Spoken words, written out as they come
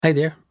Hi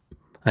there,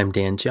 I'm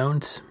Dan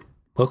Jones.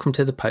 Welcome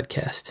to the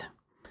podcast.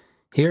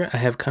 Here I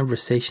have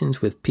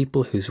conversations with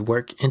people whose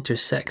work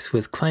intersects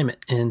with climate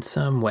in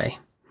some way.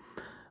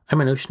 I'm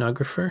an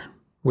oceanographer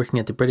working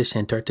at the British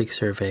Antarctic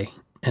Survey,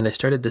 and I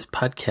started this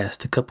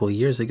podcast a couple of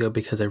years ago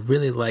because I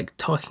really like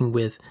talking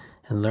with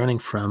and learning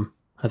from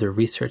other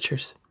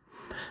researchers.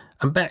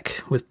 I'm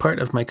back with part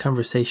two, of my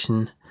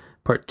conversation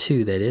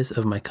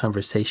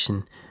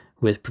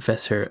with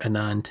Professor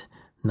Anand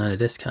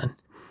Gnanadiskan.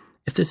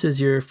 If this is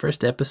your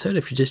first episode,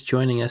 if you're just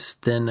joining us,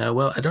 then,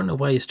 I don't know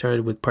why you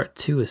started with part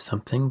 2 as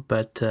something,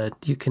 but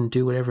you can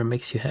do whatever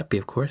makes you happy,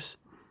 of course.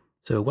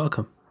 So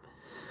welcome.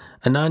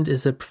 Anand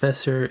is a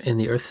professor in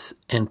the Earth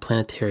and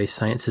Planetary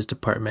Sciences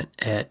Department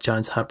at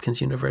Johns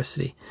Hopkins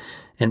University.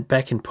 And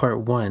back in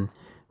part 1,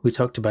 we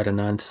talked about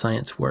Anand's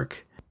science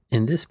work.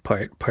 In this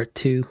part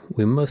 2,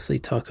 we mostly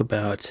talk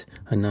about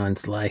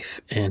Anand's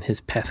life and his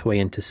pathway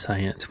into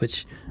science,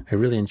 which I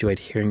really enjoyed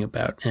hearing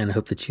about, and I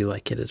hope that you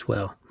like it as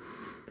well.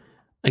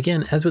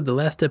 Again, as with the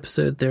last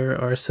episode, there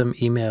are some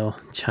email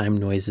chime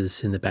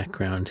noises in the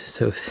background,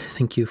 so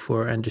thank you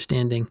for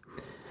understanding.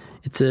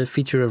 It's a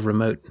feature of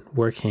remote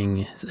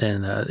working,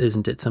 and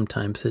isn't it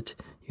sometimes that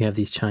you have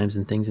these chimes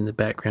and things in the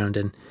background,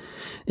 and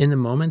in the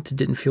moment, it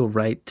didn't feel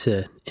right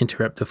to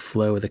interrupt the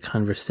flow of the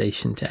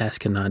conversation to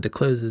ask Anand to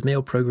close his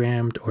mail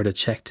program or to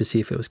check to see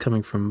if it was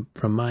coming from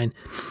mine.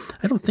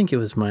 I don't think it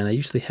was mine. I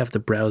usually have the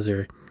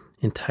browser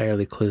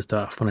entirely closed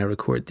off when I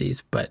record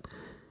these, but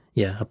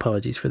yeah,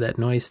 apologies for that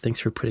noise. Thanks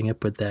for putting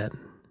up with that.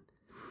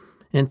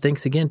 And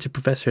thanks again to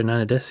Professor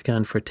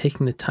Gnanadiskan for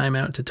taking the time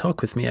out to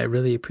talk with me. I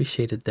really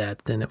appreciated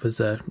that. And it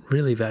was a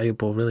really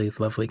valuable, really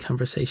lovely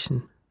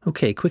conversation.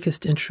 Okay,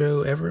 quickest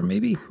intro ever,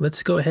 maybe?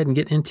 Let's go ahead and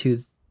get into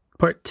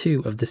part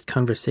 2 of this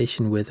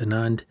conversation with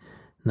Anand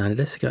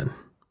Gnanadiskan.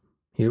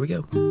 Here we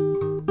go.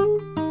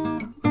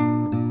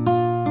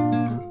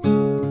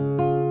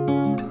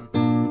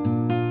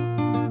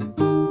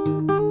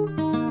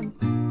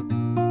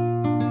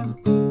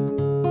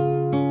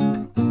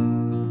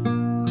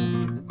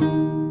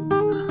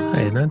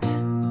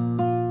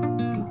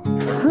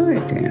 Hi,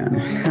 Dan.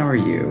 How are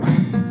you?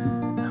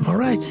 I'm all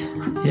right.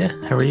 Yeah,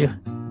 how are you?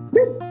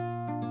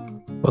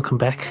 Welcome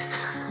back.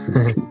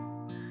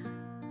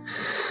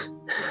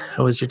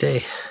 How was your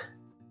day?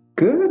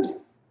 Good.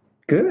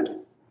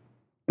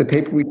 The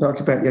paper we talked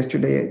about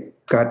yesterday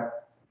got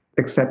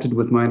accepted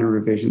with minor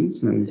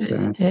revisions, and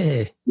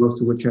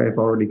most of which I've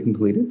already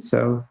completed.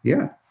 So,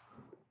 yeah.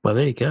 Well,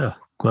 there you go.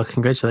 Well,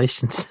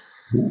 congratulations.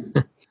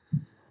 Yeah.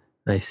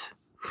 Nice.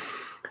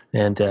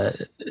 And so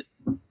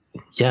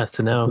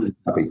now,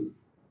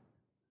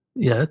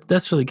 yeah,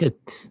 that's really good.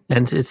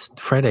 And it's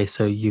Friday,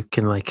 so you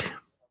can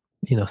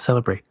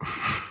celebrate.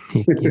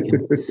 you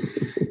can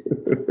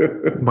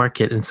mark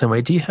it in some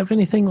way. Do you have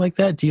anything like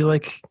that? Do you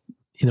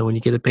when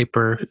you get a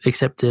paper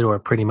accepted or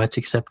pretty much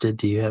accepted,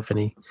 do you have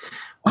any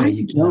way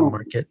you can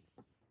mark it?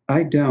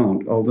 I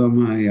don't, although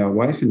my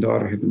wife and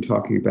daughter have been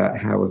talking about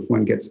how if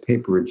one gets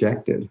paper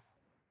rejected,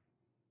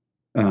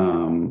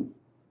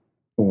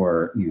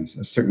 or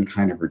a certain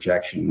kind of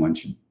rejection, one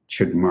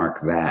should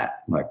mark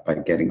that, like by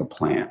getting a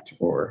plant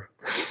or.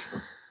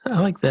 I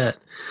like that,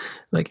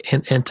 like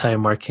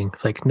anti-marking.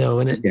 It's like no,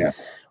 when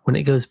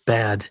it goes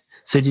bad.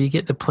 So do you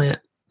get the plant?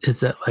 Is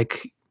that so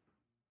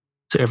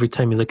every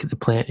time you look at the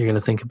plant, you're going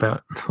to think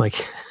about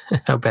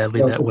how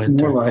badly that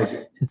went? More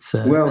like it's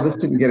this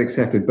didn't get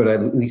accepted, but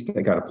at least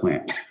I got a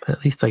plant. But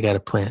at least I got a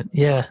plant.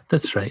 Yeah,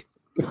 that's right.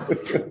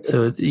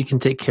 So you can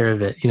take care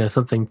of it.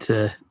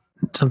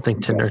 Something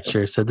to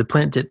nurture. So the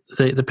plant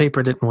the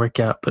paper didn't work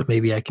out, but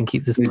maybe I can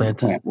keep this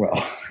plant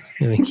well.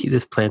 Keep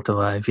this plant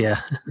alive.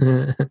 Yeah.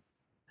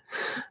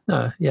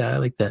 Yeah, I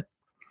like that.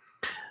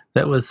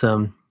 That was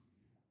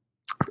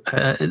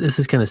this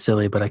is kind of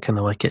silly, but I kind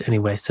of like it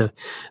anyway. So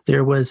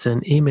there was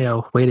an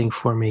email waiting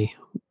for me.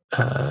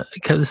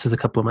 This is a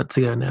couple of months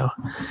ago now,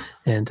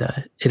 and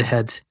it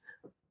had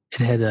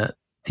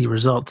the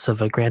results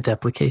of a grant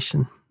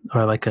application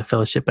or like a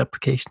fellowship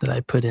application that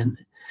I put in.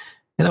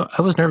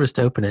 I was nervous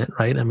to open it,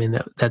 right? I mean,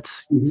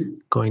 that's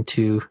going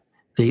to,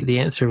 the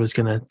answer was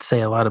going to say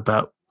a lot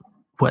about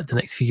what the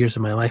next few years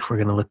of my life were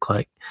going to look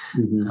like,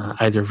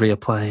 either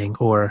reapplying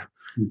or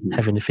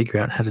having to figure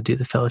out how to do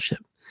the fellowship.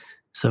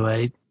 So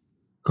I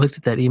looked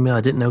at that email,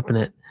 I didn't open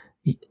it,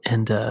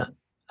 and I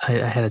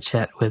had a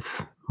chat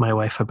with my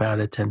wife about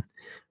it, and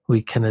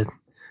we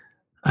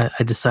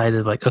I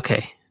decided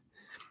okay,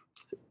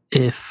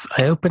 if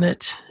I open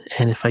it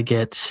and if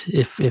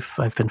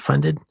I've been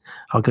funded,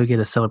 I'll go get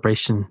a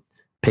celebration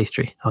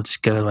pastry. I'll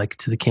just go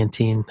to the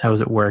canteen. I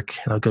was at work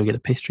and I'll go get a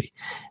pastry.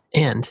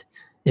 And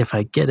if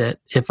I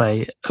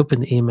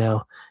open the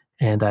email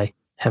and I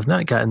have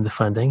not gotten the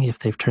funding, if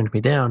they've turned me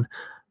down,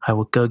 I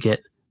will go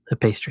get a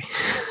pastry.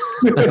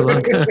 I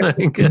will go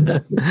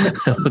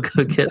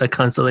get a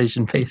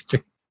consolation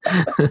pastry.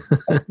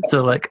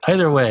 So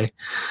either way,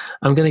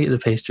 I'm going to get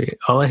the pastry.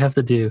 All I have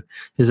to do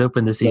is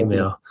open this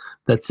email.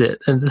 That's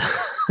it. And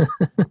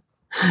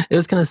it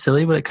was kind of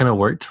silly, but it kind of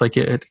worked.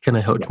 It kind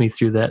of helped me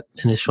through that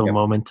initial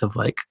moment of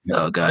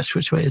oh gosh,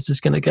 which way is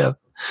this going to go?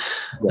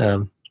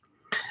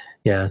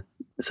 Yeah.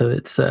 So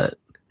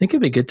it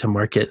could be good to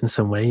market in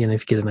some way, and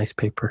if you get a nice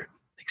paper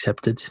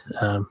accepted,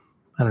 I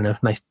don't know,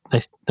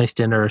 nice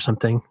dinner or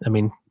something. I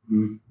mean,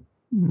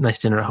 nice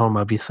dinner at home,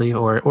 obviously,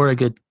 or a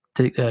good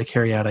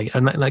carry out,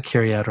 not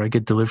carry out, or a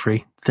good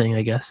delivery thing,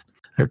 I guess.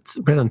 I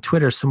read on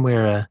Twitter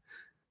somewhere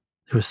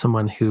there was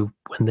someone who,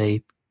 when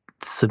they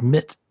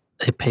submit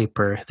a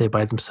paper, they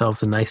buy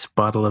themselves a nice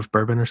bottle of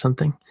bourbon or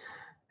something,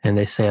 and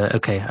they say,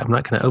 okay, I'm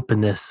not going to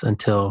open this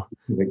until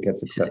it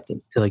gets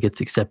accepted. Until it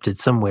gets accepted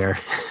somewhere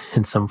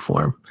in some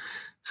form.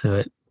 So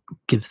it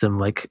gives them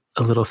like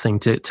a little thing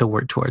to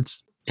work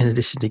towards in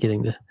addition to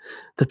getting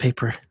the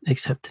paper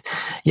accepted.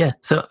 Yeah.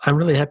 So I'm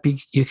really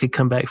happy you could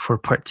come back for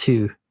part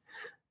 2.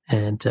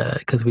 And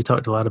because we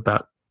talked a lot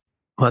about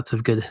lots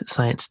of good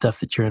science stuff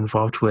that you're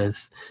involved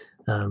with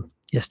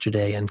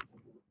yesterday.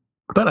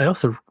 But I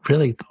also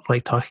really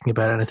like talking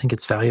about it. And I think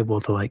it's valuable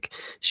to like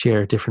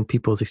share different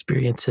people's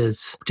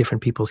experiences,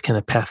 different people's kind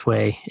of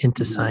pathway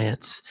into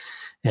science.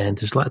 And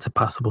there's lots of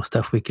possible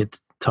stuff we could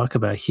talk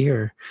about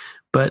here.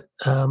 But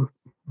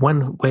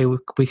one way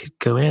we could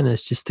go in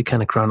is just the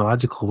kind of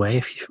chronological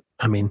way.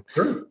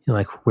 Sure.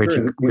 Like where'd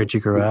you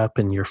grow up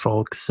and your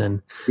folks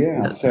and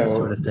that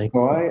sort of thing.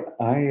 So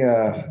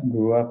I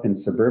grew up in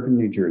suburban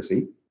New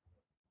Jersey.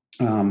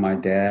 My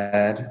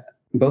dad,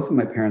 both of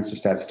my parents are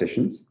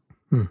statisticians.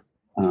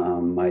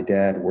 My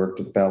dad worked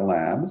at Bell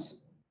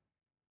Labs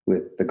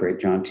with the great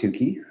John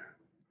Tukey.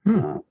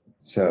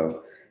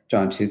 So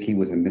John Tukey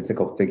was a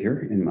mythical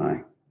figure in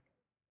my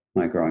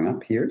growing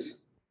up years.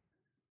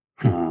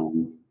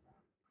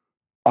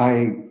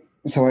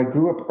 I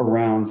grew up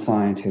around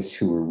scientists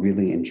who were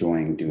really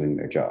enjoying doing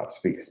their jobs,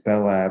 because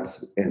Bell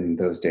Labs in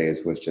those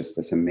days was just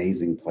this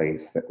amazing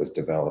place that was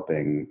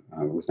developing.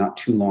 It was not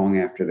too long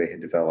after they had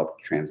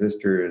developed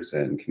transistors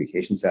and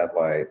communication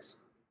satellites.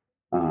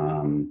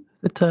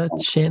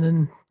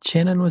 Shannon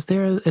was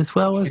there as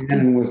well?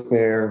 Shannon was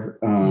there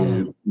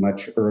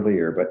much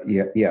earlier, but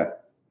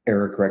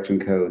error correction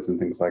codes and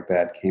things like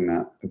that came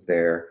out of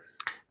there.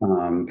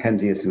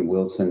 Penzias and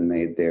Wilson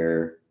made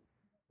their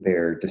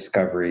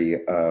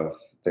discovery of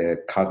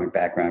the cosmic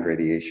background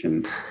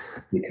radiation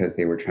because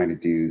they were trying to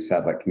do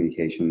satellite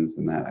communications,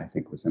 and that I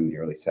think was in the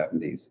early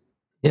 70s.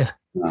 Yeah.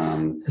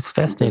 It's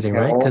fascinating,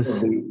 right?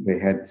 Because they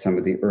had some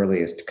of the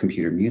earliest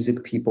computer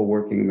music people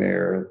working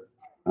there.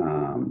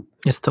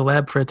 It's the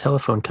lab for a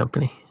telephone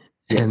company.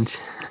 Yes.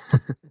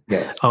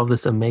 And all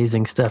this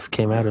amazing stuff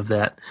came out of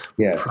that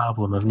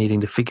problem of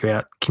needing to figure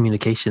out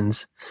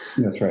communications.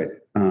 That's right.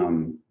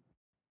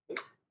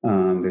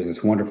 There's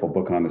this wonderful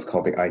book on this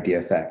called The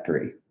Idea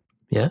Factory.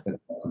 Yeah.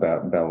 It's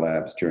about Bell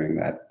Labs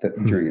during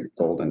during its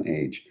golden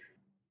age.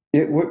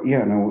 It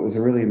was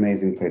a really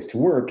amazing place to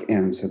work.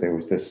 And so there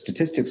was this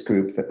statistics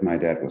group that my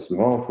dad was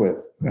involved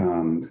with,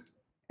 and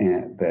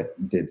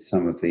that did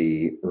some of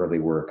the early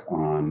work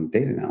on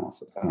data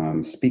analysis,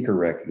 speaker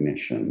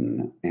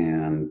recognition,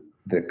 and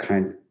the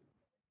kind.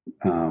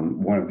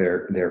 One of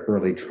their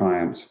early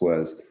triumphs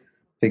was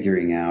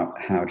figuring out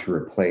how to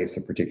replace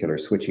a particular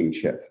switching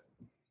chip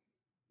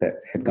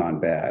that had gone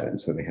bad,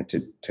 and so they had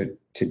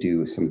to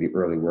do some of the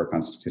early work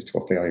on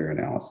statistical failure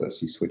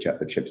analysis. You switch out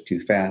the chips too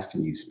fast,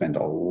 and you spend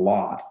a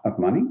lot of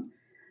money.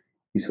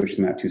 You switch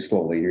them out too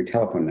slowly, and your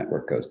telephone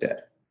network goes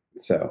dead.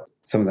 So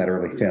some of that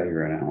early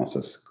failure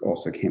analysis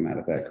also came out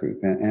of that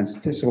group. And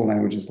statistical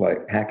languages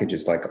like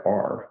packages like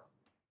R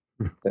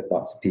that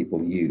lots of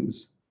people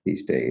use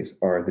these days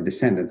are the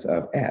descendants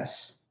of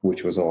S,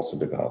 which was also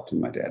developed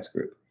in my dad's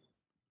group.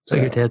 So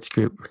your dad's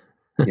group.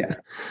 Yeah.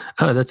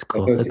 Oh, that's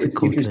cool. So that's a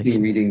cool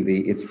interesting reading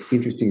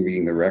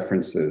the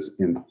references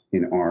in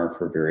R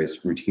for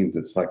various routines.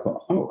 It's like,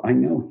 well, oh, I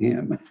know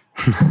him.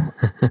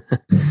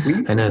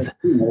 I know that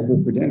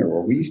over for dinner,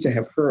 or we used to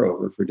have her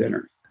over for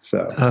dinner.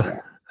 So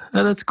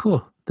oh, that's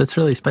cool. That's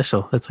really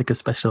special. That's like a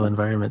special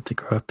environment to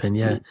grow up in.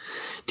 Yeah.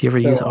 Do you ever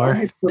use R?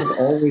 I sort of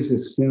always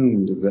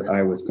assumed that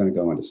I was going to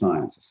go into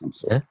science of some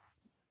sort.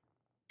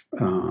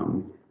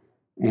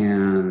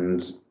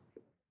 And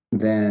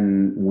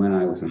then when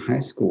I was in high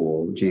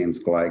school, James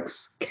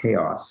Gleick's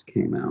Chaos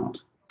came out.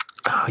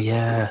 Oh,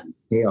 yeah.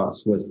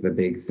 Chaos was the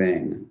big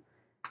thing.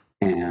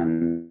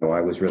 And so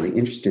I was really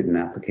interested in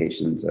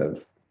applications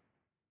of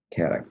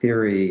chaotic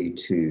theory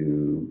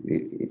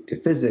to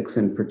physics,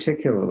 and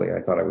particularly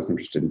I thought I was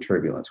interested in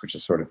turbulence, which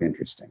is sort of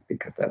interesting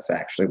because that's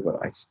actually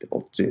what I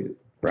still do,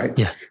 right?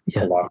 Yeah.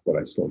 A lot of what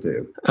I still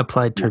do.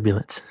 Applied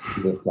turbulence.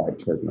 Applied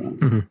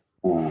turbulence.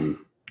 And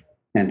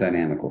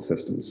dynamical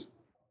systems.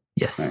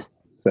 Yes. Right?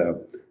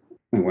 So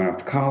I went off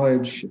to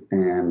college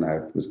and I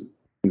was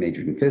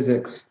majored in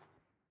physics.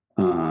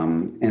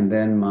 And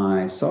then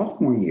my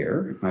sophomore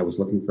year, I was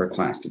looking for a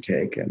class to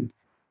take, and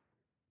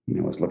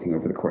I was looking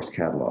over the course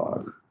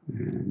catalog,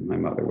 and my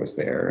mother was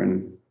there,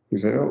 and she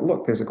said, "Oh,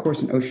 look, there's a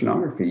course in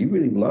oceanography. You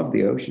really love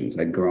the oceans."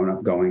 I'd grown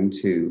up going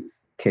to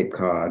Cape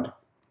Cod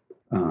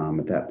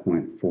at that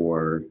point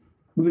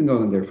we've been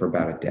going there for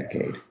about a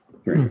decade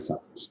during the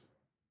summers.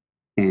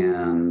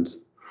 And,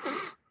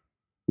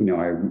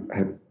 I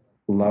had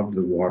loved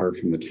the water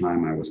from the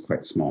time I was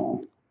quite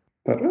small.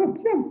 But,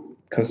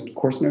 course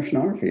in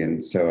oceanography.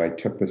 And so I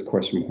took this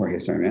course from Jorge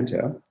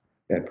Sarmiento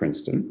at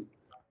Princeton.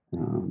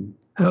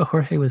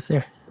 Jorge was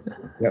there.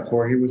 Yeah,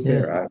 Jorge was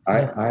there.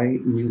 I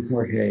knew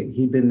Jorge.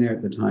 He'd been there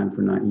at the time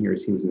for 9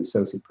 years. He was an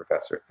associate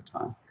professor at the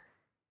time.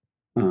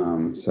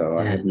 So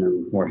I had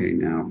known Jorge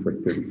now for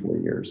 34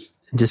 years.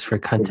 Just for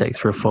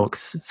context for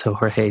folks, so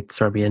Jorge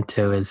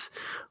Sarmiento is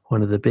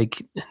one of the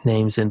big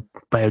names in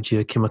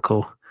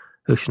biogeochemical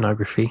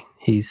oceanography.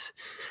 He's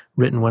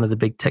written one of the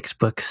big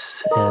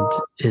textbooks and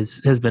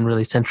has been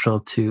really central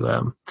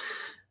to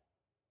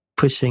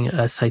pushing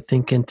us, I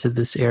think, into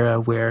this era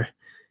where,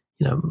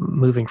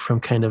 moving from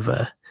kind of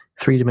a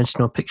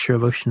three-dimensional picture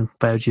of ocean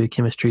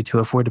biogeochemistry to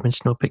a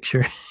four-dimensional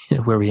picture,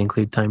 where we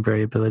include time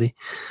variability.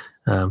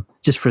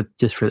 Just for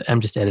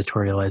I'm just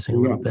editorializing a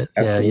little bit.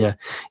 Absolutely.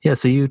 Yeah.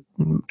 So you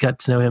got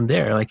to know him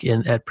there, like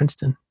at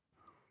Princeton.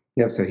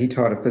 Yep. So he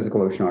taught a physical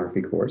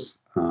oceanography course,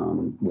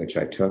 which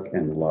I took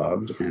and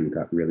loved and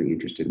got really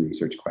interested in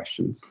research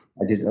questions.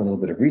 I did a little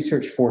bit of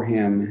research for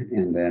him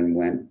and then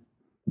went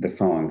the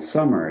following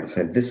summer and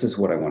said, this is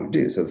what I want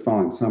to do. So the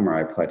following summer,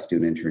 I applied to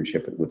do an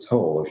internship at Woods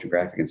Hole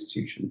Oceanographic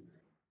Institution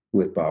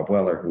with Bob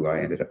Weller, who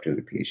I ended up doing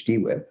a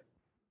PhD with.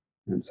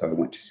 And so I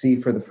went to sea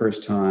for the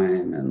first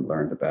time and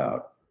learned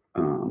about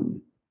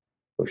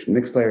ocean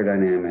mixed layer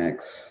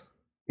dynamics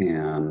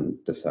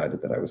and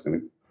decided that I was going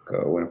to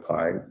go and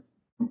apply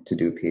to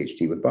do a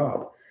PhD with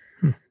Bob.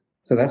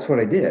 So that's what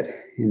I did.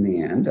 In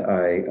the end,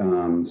 I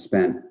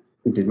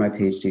did my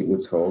PhD at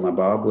Woods Hole. Now,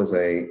 Bob is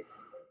a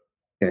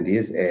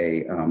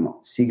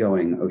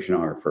seagoing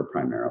oceanographer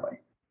primarily,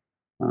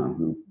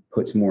 who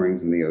puts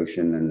moorings in the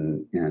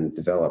ocean and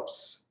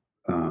develops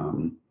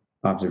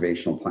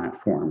observational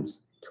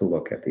platforms to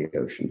look at the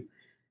ocean.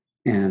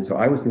 And so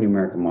I was the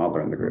numerical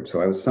modeler in the group.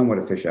 So I was somewhat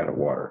a fish out of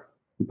water,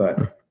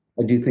 but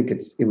I do think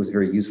it was a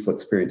very useful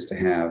experience to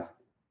have,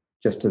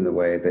 just in the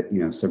way that,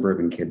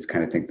 suburban kids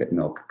kind of think that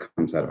milk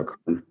comes out of a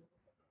carton.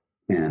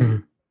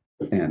 And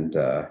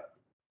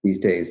these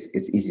days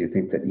it's easy to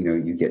think that,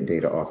 you get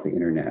data off the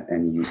internet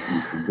and you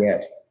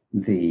forget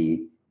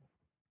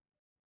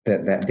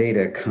that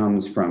data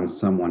comes from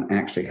someone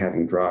actually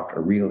having dropped a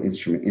real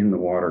instrument in the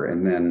water,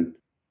 and then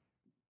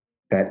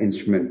that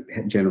instrument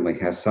generally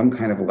has some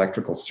kind of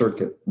electrical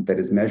circuit that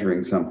is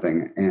measuring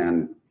something,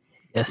 and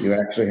you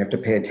actually have to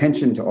pay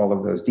attention to all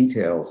of those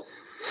details.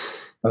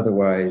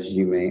 Otherwise,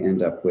 you may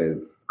end up with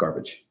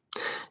garbage.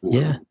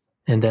 Yeah,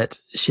 and that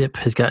ship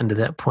has gotten to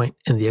that point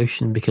in the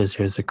ocean because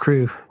there's a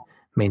crew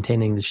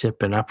maintaining the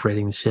ship and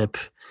operating the ship.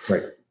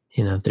 Right.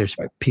 There's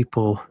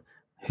people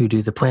who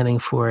do the planning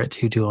for it,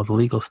 who do all the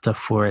legal stuff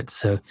for it.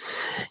 So,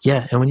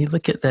 yeah, and when you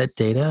look at that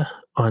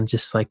on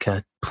just like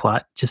a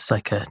plot, just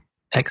like a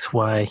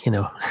XY,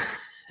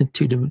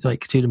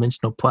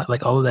 two-dimensional plot,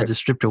 like all of that is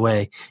stripped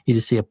away. You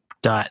just see a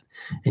dot,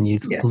 and you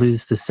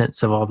lose the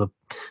sense of all the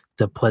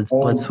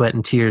blood, sweat,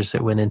 and tears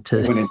that went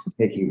into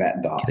taking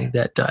that dot. Getting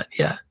that dot,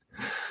 yeah.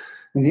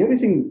 And the other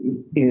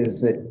thing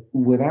is that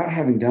without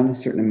having done a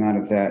certain amount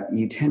of that,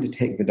 you tend to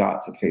take the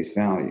dots at face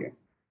value.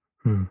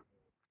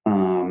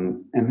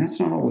 And that's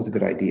not always a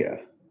good idea.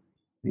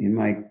 In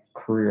my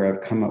career,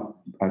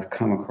 I've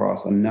come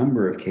across a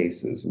number of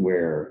cases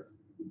where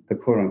the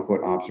quote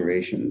unquote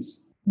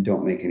observations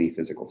don't make any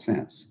physical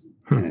sense.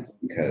 And it's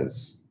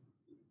because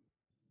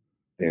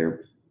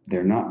they're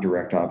not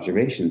direct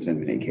observations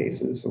in many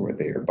cases, or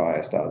they are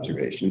biased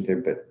observations.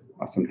 But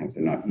sometimes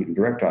they're not even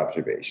direct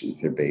observations.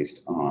 They're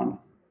based on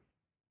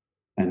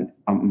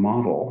a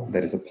model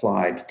that is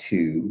applied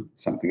to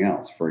something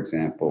else. For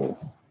example,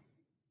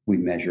 we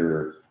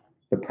measure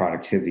the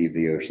productivity of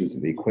the oceans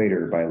at the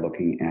equator by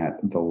looking at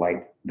the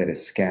light that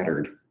is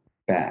scattered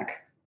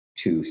back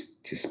to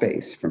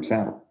space from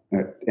satellite,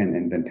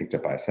 and then picked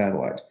up by a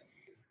satellite.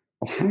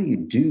 Well, how you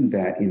do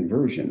that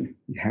inversion,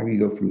 how you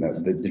go from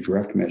the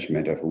direct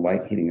measurement of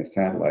light hitting a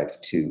satellite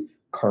to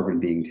carbon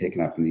being taken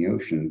up in the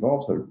ocean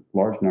involves a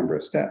large number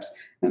of steps,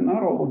 and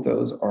not all of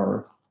those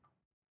are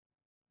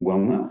well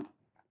known.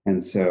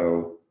 And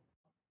so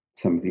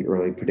some of the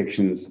early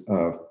predictions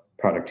of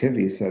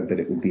productivity said that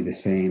it would be the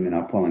same in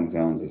upwelling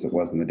zones as it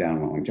was in the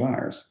downwelling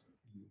gyres.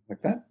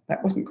 Like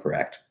that wasn't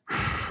correct.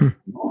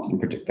 Models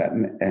didn't predict that,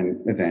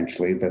 and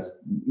eventually that's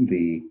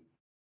the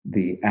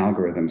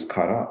algorithms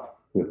caught up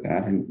with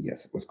that, and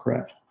yes, it was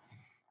correct.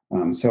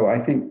 So I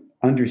think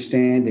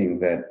understanding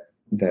that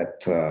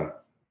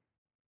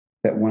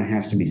one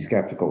has to be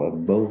skeptical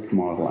of both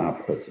model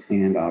outputs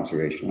and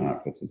observational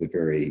outputs is a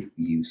very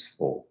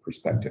useful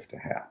perspective to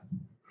have.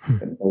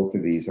 That both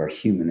of these are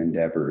human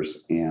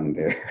endeavors, and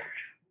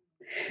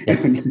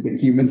when you get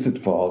humans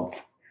involved,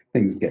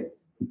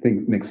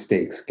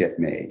 mistakes get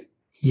made.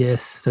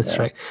 Yes, that's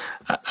right.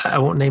 I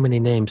won't name any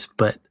names,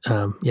 but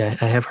I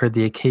have heard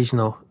the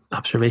occasional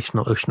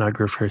observational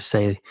oceanographer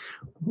say,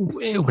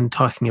 when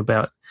talking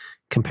about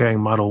comparing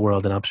model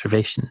world and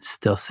observations,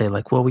 they'll say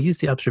like, well, we use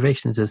the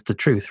observations as the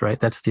truth, right?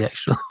 That's the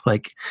actual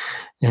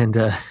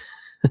and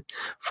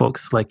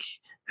folks like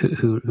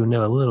who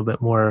know a little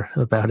bit more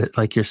about it,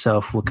 like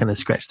yourself, will kind of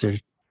scratch their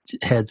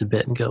heads a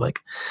bit and go like,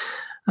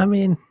 I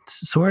mean,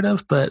 sort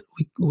of, but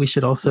we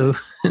should also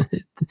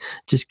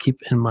just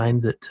keep in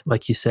mind that,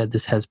 like you said,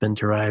 this has been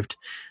derived.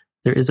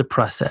 There is a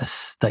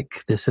process,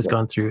 like this has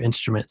gone through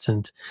instruments,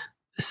 and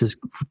this has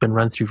been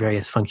run through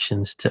various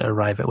functions to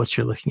arrive at what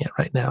you're looking at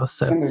right now.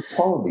 So, and there's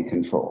quality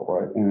control,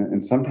 right?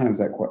 And sometimes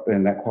that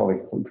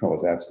quality control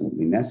is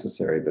absolutely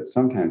necessary, but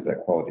sometimes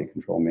that quality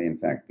control may, in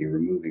fact, be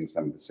removing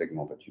some of the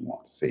signal that you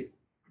want to see.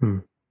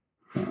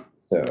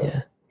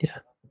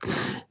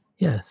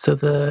 Yeah. So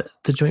the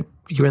joint,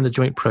 you were in the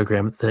joint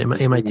program, the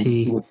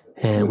MIT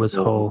and Woods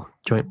Hole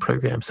joint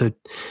program. So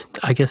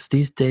I guess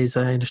these days,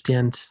 I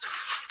understand,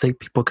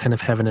 people kind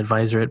of have an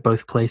advisor at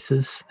both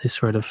places. They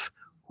sort of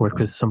work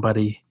with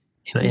somebody,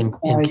 in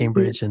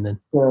Cambridge, and then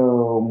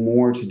so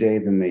more today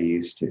than they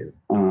used to.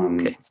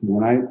 Okay. So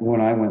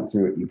when I went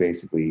through it,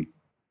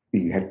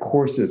 you had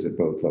courses at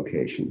both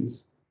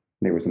locations.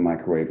 There was a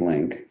microwave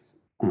link,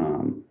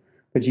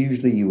 but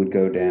usually you would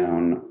go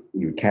down.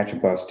 You would catch a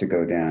bus to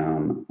go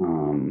down,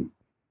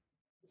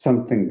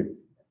 something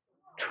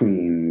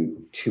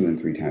between 2 and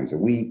 3 times a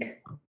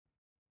week,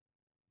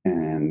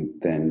 and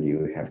then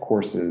you have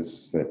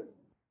courses that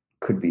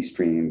could be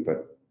streamed,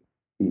 but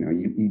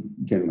you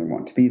generally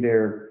want to be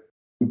there.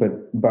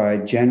 But by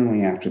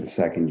generally after the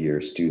second year,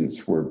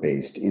 students were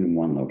based in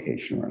one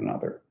location or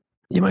another.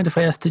 Do you mind if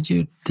I ask, did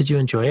you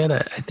enjoy it?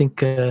 I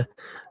think,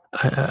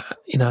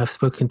 I've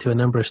spoken to a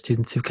number of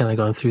students who've kind of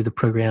gone through the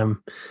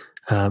program.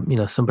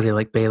 Somebody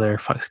like Baylor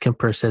Fox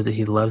Kemper says that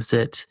he loves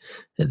it,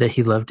 that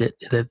he loved it,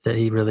 that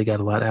he really got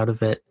a lot out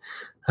of it.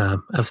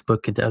 I've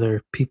spoken to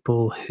other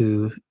people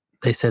who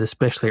they said,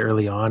 especially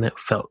early on, it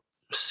felt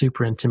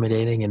super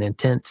intimidating and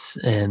intense,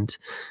 and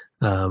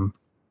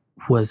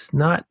was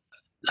not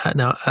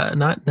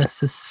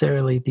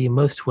necessarily the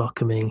most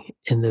welcoming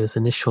in those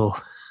initial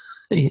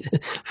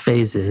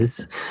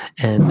phases.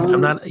 And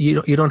I'm not,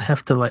 you don't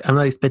have to I'm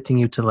not expecting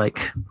you to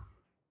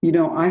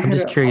I'm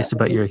just curious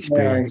about your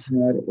experience. I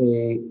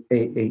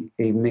had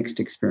a mixed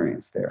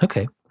experience there.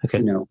 Okay.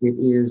 It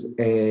is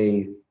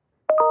in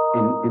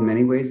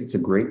many ways, it's a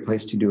great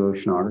place to do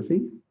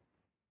oceanography.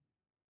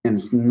 And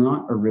it's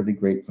not a really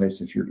great place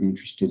if you're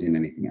interested in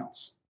anything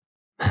else.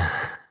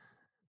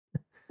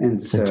 And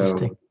so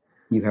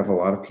you have a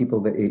lot of people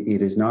that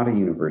it is not a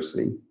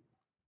university.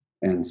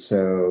 And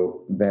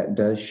so that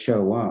does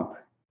show up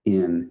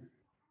in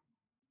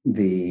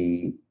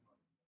a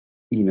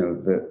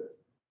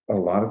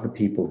lot of the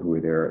people who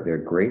are there. They're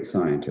great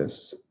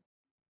scientists.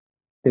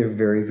 They're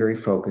very, very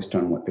focused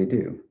on what they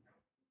do.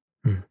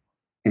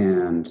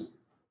 And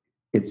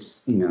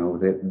it's,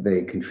 that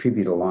they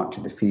contribute a lot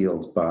to the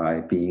field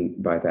by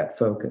that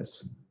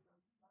focus.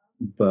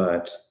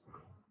 But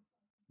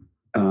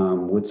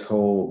Woods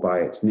Hole, by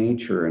its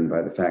nature and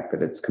by the fact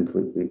that it's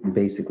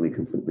basically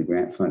completely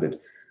grant funded,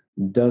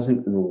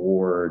 doesn't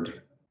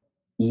reward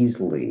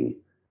easily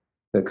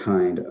the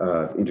kind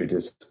of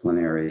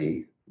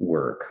interdisciplinary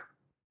work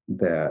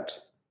that,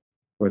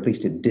 or at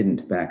least it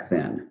didn't back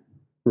then,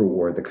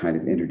 reward the kind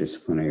of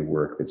interdisciplinary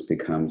work that's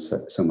become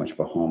so much of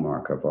a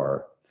hallmark of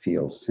our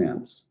field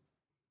since.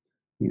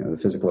 The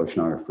physical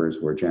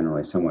oceanographers were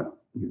generally somewhat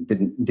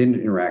didn't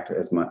interact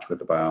as much with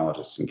the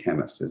biologists and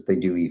chemists as they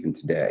do even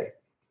today.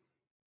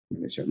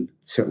 There's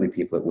certainly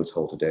people at Woods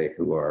Hole today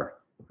who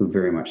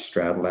very much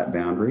straddle that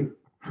boundary,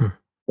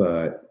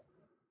 but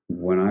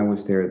when I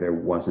was there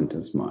wasn't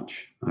as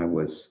much.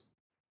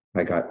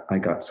 I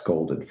got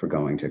scolded for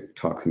going to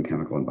talks in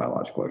chemical and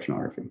biological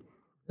oceanography.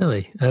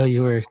 Really? Oh,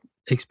 you were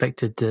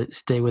expected to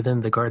stay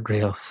within the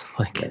guardrails.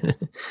 Yes.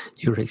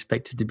 You were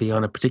expected to be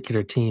on a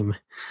particular team.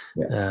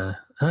 Yeah.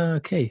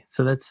 Okay.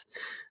 So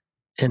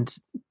and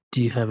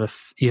do you have a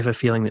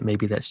feeling that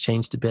maybe that's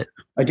changed a bit?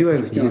 I do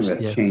have a feeling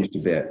that's changed a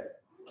bit.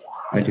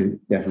 I do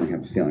definitely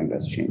have a feeling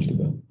that's changed a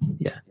bit.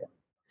 Yeah.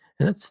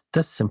 And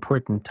that's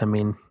important. I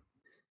mean,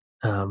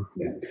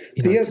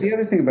 the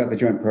other thing about the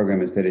joint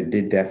program is that it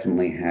did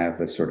definitely have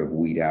the sort of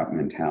weed out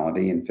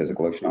mentality in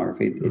physical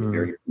oceanography. It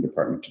varied from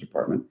department to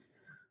department.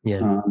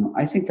 Yeah.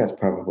 I think that's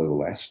probably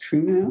less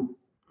true now.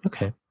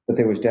 Okay. But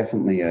there's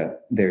definitely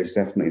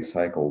a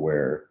cycle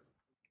where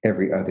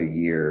every other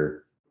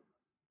year,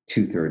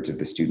 2/3 of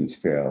the students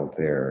failed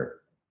their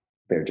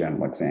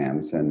general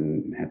exams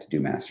and had to do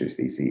master's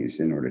theses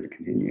in order to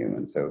continue.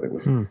 And so there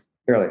was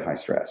fairly high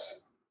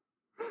stress.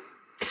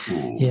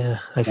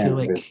 I feel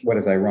like what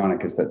is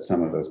ironic is that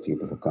some of those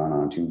people have gone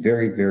on to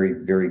very, very,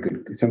 very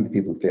good. Some of the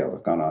people who failed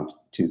have gone on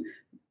to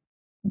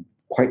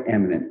quite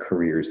eminent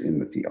careers in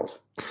the field.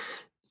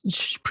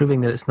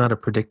 Proving that it's not a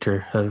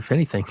predictor of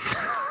anything.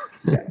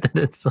 Yeah.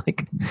 It's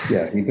like,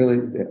 the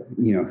ability,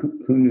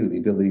 who knew the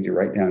ability to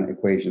write down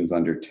equations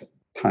under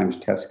timed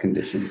test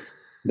conditions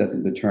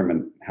doesn't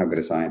determine how good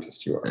a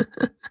scientist you are.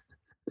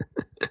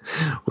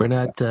 We're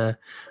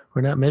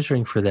not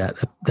measuring for that.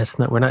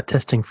 We're not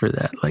testing for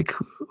that. Like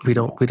we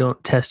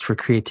don't test for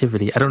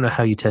creativity. I don't know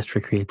how you test for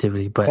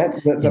creativity,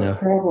 but the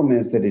problem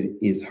is that it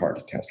is hard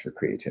to test for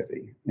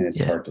creativity, and it's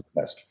hard to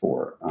test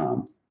for.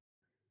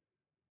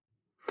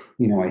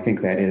 I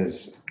think that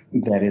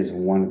is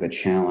one of the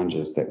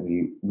challenges that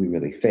we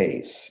really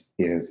face,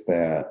 is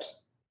that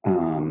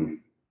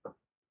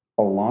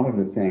a lot of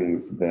the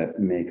things that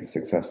make a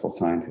successful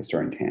scientist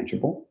are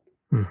intangible.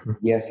 Mm-hmm.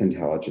 Yes,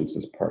 intelligence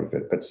is part of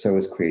it, but so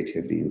is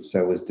creativity and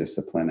so is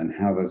discipline, and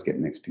how those get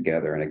mixed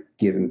together in a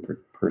given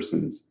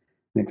person's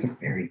makes it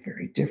very,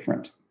 very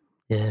different.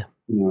 Yeah.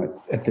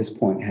 At this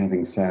point,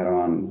 having sat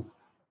on,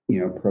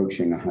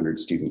 approaching 100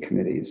 student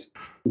committees,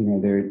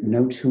 there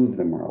no two of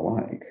them are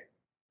alike.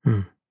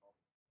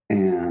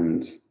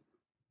 And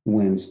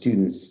when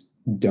students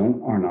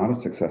are not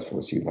as successful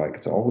as you'd like,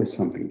 it's always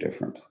something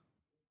different.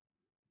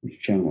 It's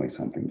generally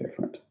something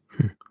different.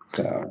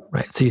 So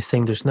right. So you're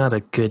saying there's not a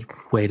good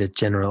way to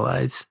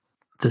generalize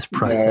this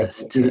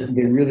process? There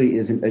really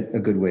isn't a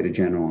good way to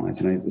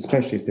generalize, and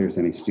especially if there's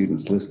any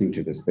students listening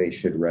to this, they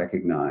should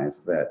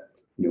recognize that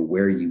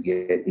where you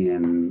get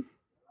in,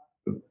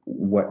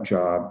 what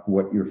job,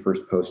 what your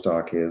first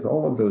postdoc is,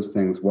 all of those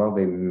things, while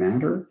they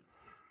matter,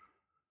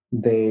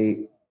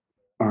 they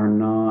are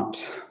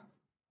not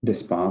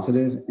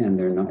dispositive, and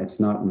it's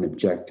not an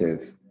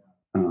objective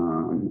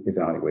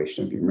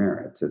evaluation of your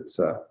merits. It's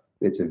a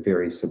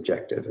very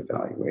subjective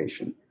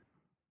evaluation.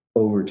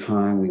 Over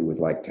time, we would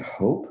like to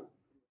hope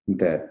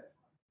that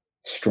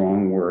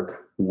strong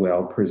work,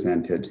 well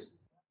presented,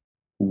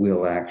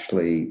 will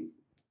actually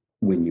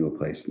win you a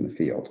place in the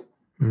field.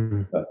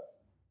 Mm-hmm.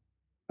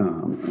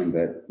 And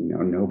that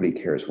nobody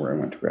cares where I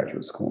went to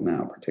graduate school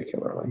now,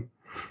 particularly.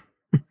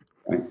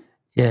 Right?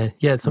 Yeah.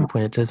 At some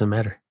point, it doesn't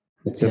matter.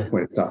 At some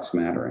point, it stops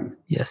mattering.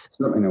 Yes.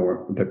 Certainly,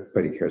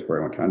 nobody cares where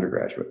I went to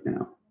undergraduate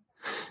now.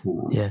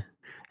 Yeah.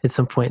 At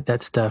some point,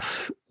 that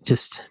stuff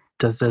just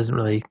doesn't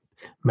really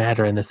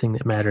matter, and the thing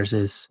that matters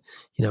is,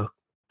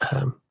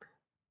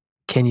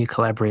 can you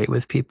collaborate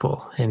with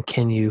people, and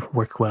can you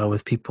work well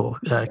with people?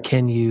 Are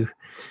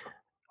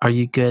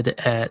you good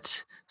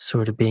at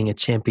sort of being a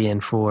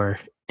champion for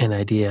an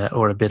idea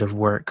or a bit of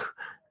work?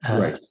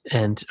 Right.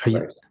 And are you?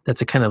 Right.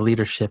 That's a kind of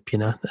leadership,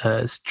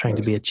 is trying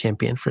to be a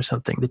champion for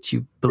something that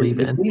you believe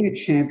in. Being a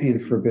champion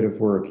for a bit of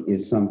work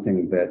is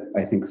something that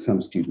I think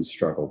some students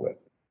struggle with.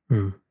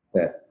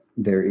 That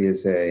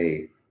there's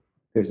a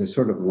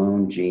sort of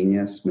lone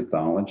genius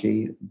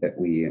mythology that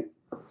we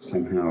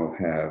somehow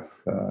have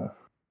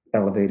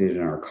elevated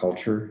in our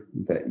culture,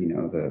 that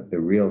the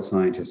real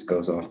scientist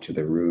goes off to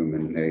the room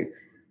and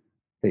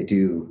they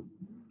do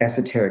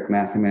esoteric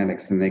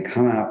mathematics, and they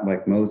come out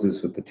like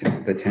Moses with the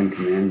 10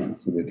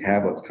 Commandments and the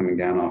tablets coming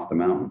down off the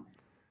mountain,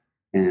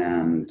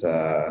 and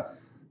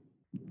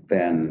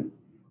then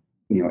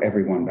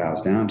everyone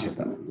bows down to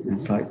them. And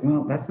it's like,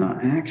 well, that's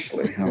not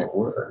actually how it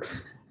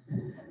works.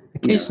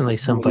 Occasionally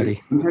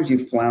sometimes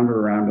you flounder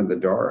around in the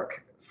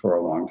dark for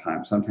a long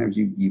time. Sometimes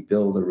you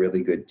build a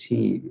really good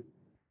team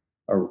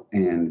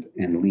and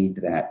lead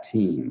that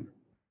team.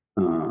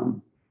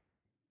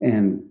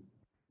 And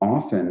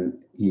often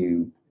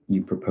you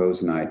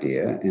propose an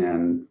idea,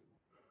 and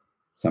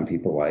some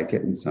people like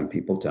it and some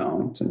people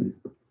don't. And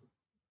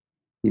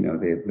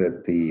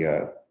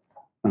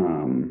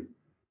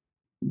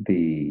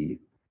the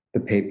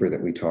paper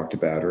that we talked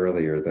about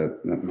earlier,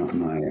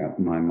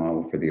 my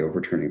model for the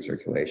overturning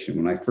circulation,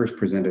 when I first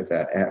presented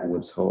that at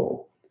Woods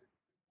Hole,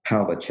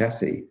 Paola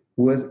Chessi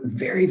was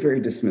very,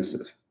 very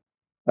dismissive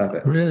of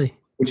it. Really?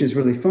 Which is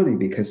really funny,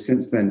 because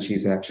since then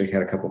she's actually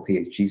had a couple of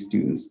PhD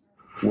students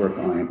work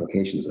on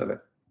implications of it.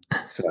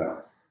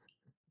 So,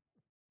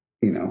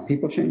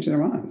 people change their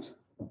minds.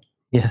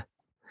 Yeah.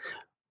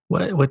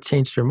 What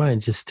changed your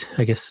mind? Just,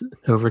 I guess,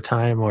 over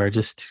time, or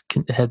just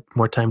had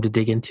more time to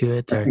dig into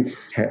it? I think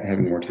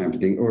having more time to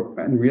dig,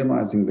 and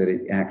realizing that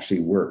it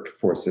actually worked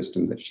for a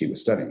system that she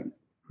was studying.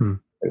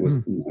 It was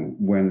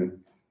when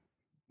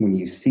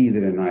you see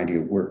that an idea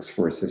works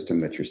for a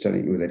system that you're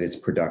studying, that it's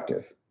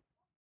productive.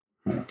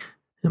 Right?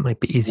 It might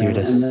be easier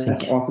to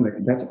sink.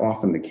 That's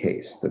often the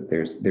case, that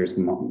there's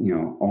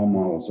all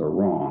models are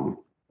wrong.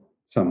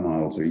 Some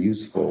models are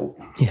useful.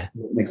 Yeah.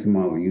 What makes a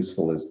model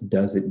useful is,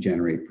 does it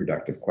generate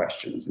productive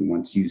questions? And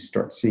once you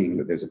start seeing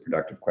that there's a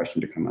productive question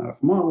to come out of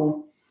a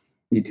model,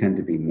 you tend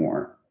to be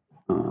more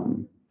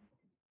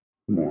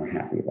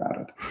happy about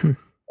it.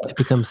 It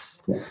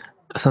becomes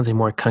something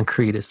more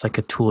concrete. It's like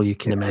a tool you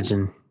can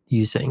imagine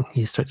using.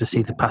 You start to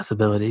see the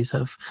possibilities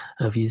of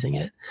using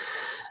it.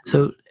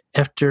 So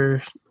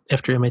after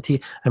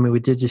MIT, I mean,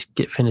 we did just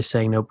get finished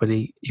saying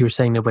you were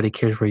saying nobody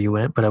cares where you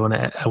went, but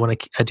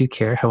I do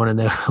care. I want to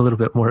know a little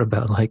bit more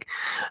about, like,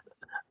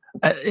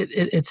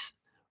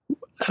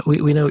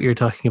 we know what you're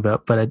talking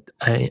about, but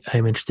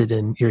I'm interested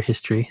in your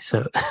history.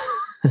 So,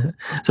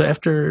 so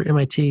after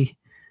MIT,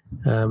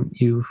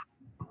 you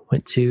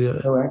went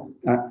to...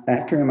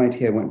 after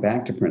MIT, I went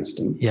back to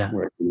Princeton,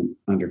 where I was an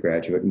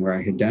undergraduate, and where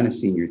I had done a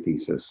senior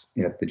thesis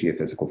at the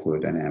Geophysical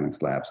Fluid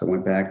Dynamics Lab. So I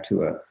went back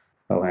to a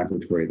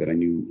laboratory that I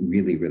knew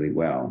really, really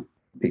well,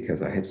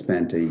 because I had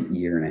spent a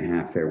year and a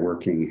half there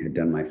working, had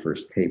done my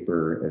first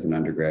paper as an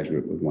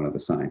undergraduate with one of the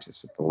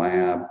scientists at the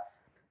lab,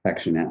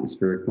 actually in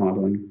atmospheric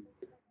modeling.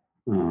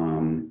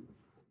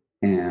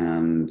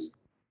 And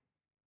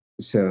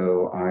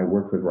so I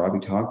worked with Robbie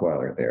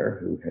Togweiler there,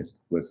 who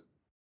was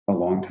a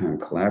longtime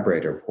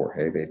collaborator of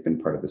Jorge. They'd been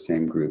part of the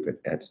same group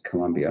at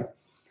Columbia.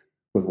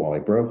 with Wally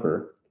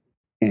Broker,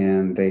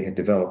 and they had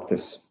developed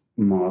this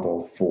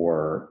model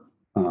for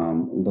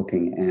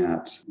looking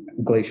at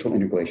glacial,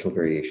 interglacial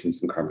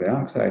variations in carbon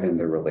dioxide and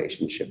their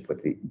relationship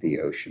with the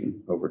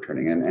ocean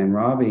overturning. And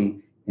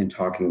Robbie, in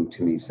talking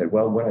to me, said,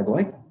 well, what I'd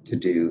like to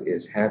do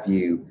is have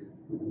you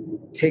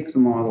take the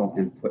model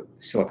and put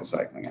silica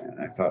cycling in it. And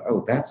I thought,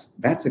 oh,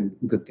 that's a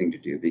good thing to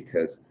do,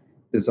 because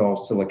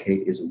dissolved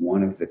silicate is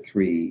one of the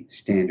 3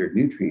 standard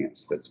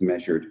nutrients that's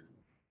measured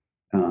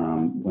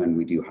when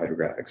we do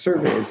hydrographic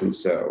surveys. And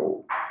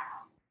so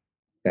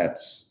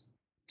that's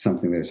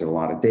something there's a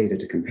lot of data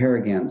to compare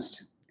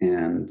against.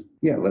 And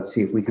yeah, let's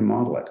see if we can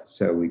model it.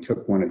 So we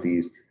took one of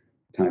these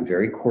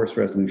very coarse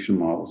resolution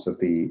models of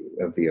the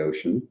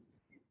ocean,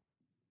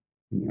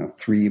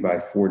 3 by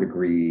 4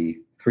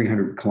 degree,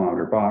 300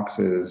 kilometer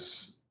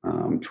boxes,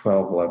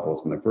 12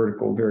 levels in the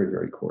vertical, very,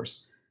 very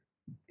coarse.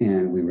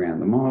 And we ran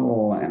the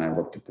model, and I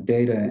looked at the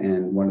data,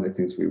 and one of the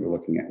things we were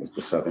looking at was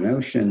the Southern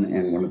Ocean.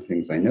 And one of the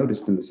things I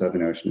noticed in the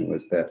Southern Ocean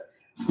was that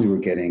we were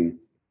getting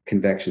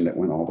convection that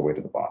went all the way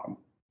to the bottom.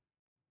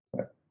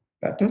 But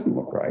that doesn't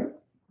look right.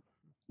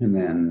 And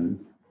then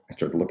I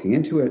started looking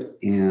into it,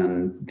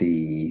 and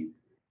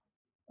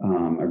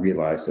I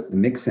realized that the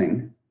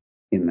mixing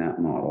in that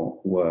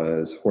model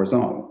was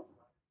horizontal,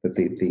 that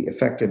the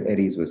effective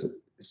eddies was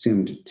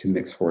assumed to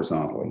mix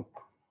horizontally.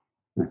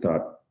 And I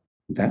thought,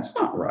 that's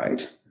not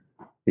right,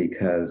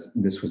 because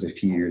this was a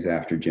few years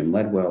after Jim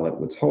Ledwell at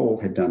Woods Hole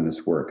had done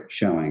this work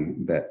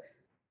showing that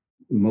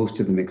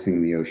most of the mixing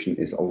in the ocean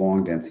is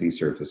along density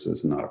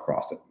surfaces, not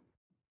across it.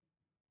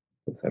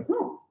 So I said,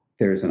 well,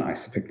 there's an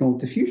isopycnal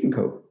diffusion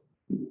code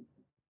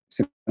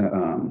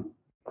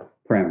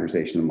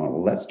parameterization of the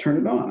model. Let's turn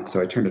it on.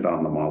 So I turned it on,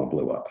 and the model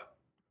blew up.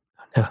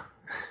 No.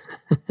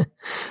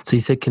 So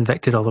you said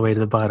convected all the way to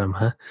the bottom,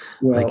 huh?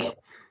 Well, it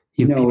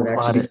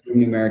actually became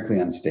numerically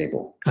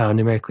unstable. Oh,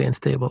 numerically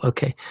unstable.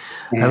 Okay.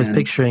 And I was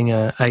picturing,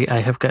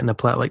 I have gotten a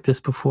plot like this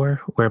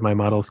before, where my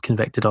model's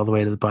convected all the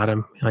way to the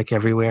bottom, like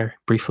everywhere,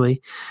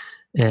 briefly.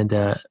 And,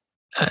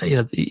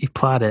 you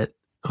plot it,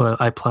 or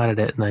I plotted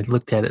it, and I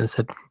looked at it and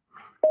said,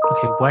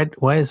 okay,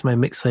 why is my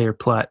mixed layer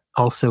plot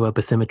also a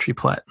bathymetry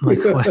plot? Like,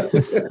 why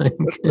is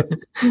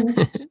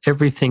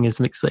everything is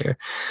mixed layer,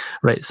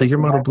 right? So your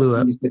model blew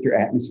up. You set your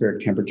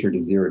atmospheric temperature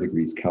to 0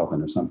 degrees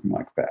Kelvin or something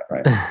like that,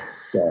 right?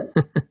 So,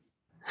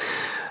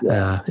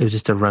 yeah. It was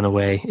just a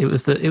runaway. It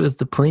was the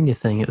Polynya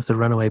thing. It was the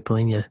runaway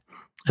Polynya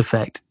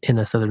effect in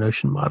a Southern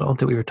Ocean model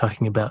that we were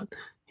talking about,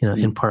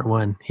 in part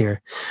 1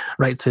 here,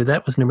 right? So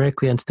that was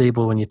numerically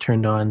unstable when you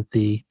turned on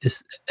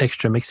this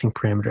extra mixing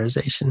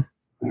parameterization.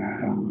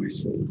 I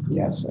see.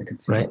 Yes, I could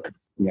see right.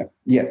 That.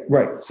 Yeah,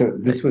 right. So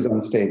this was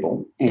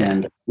unstable,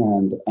 and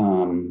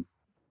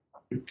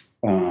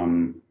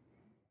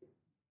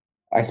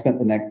I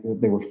spent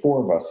there were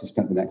 4 of us who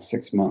spent the next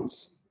 6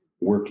 months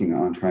working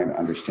on trying to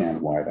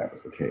understand why that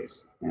was the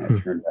case. And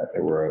it turned out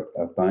there were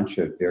a bunch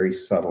of very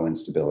subtle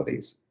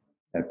instabilities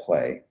at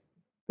play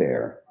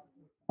there,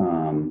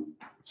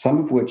 some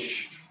of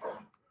which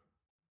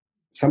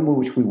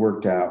we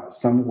worked out,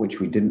 some of which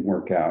we didn't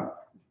work out.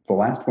 The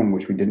last one,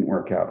 which we didn't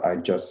work out, I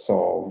just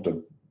solved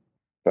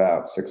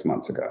about 6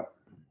 months ago.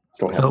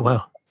 Oh,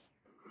 wow.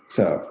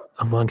 So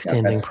a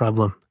long-standing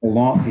problem. A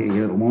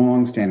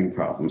long-standing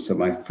problem. So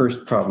my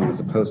first problem was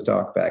a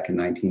postdoc back in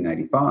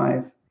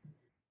 1995.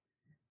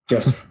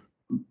 Just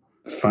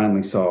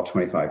finally solved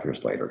 25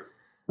 years later.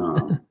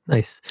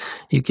 Nice.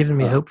 You've given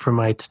me hope for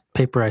my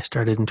paper I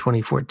started in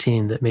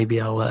 2014 that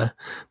maybe I'll,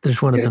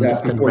 there's one of them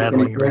that's been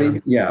rattling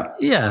around. Yeah.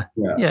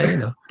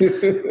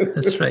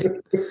 That's right.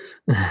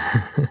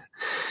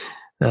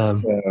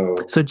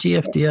 So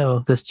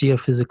GFDL, the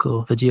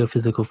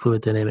Geophysical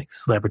Fluid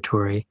Dynamics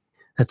Laboratory,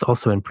 that's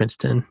also in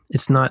Princeton.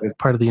 It's not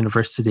part of the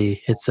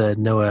university. It's a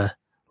NOAA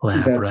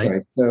lab, that's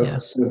right?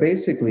 So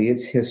basically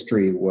its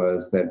history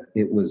was that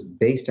it was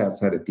based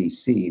outside of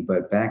DC,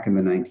 but back in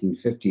the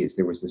 1950s,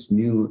 there was this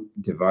new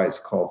device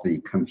called the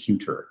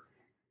computer.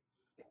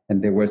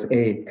 And there was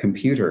a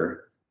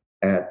computer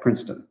at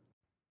Princeton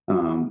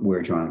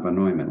where John von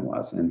Neumann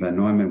was. And von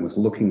Neumann was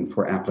looking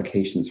for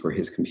applications for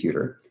his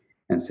computer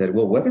and said,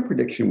 well, weather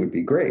prediction would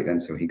be great.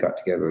 And so he got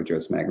together with Joe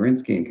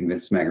Smagorinsky and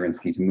convinced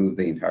Smagorinsky to move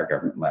the entire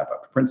government lab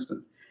up to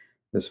Princeton.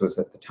 This was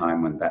at the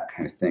time when that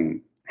kind of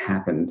thing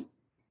happened.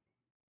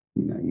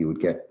 You would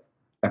get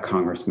a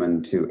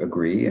congressman to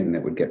agree, and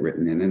it would get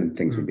written in, and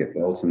things would get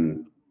built.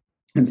 And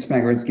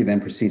Smagorinsky then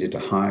proceeded to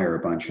hire a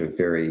bunch of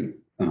very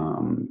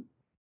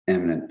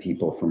eminent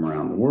people from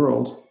around the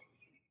world.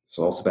 It was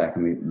also back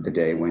in the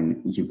day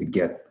when you could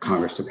get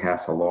Congress to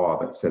pass a law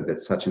that said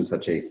that such and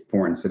such a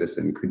foreign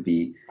citizen could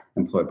be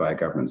employed by a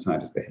government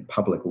scientist. They had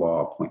public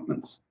law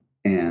appointments.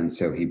 And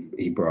so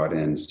he brought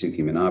in Suki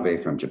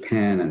Minabe from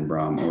Japan and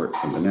Bram Oort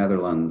from the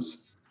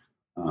Netherlands,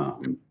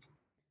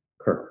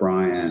 Kirk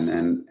Bryan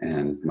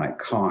and Mike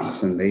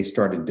Cox, and they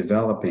started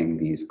developing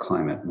these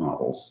climate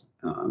models.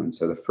 And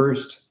so the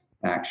first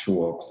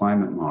actual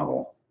climate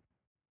model,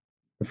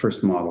 the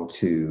first model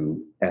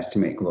to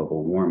estimate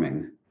global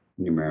warming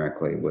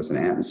numerically, was an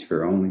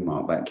atmosphere-only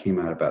model that came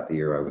out about the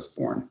year I was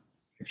born,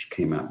 which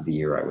came out the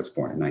year I was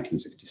born in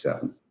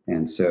 1967.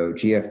 And so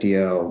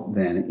GFDL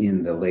then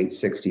in the late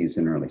 60s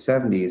and early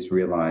 70s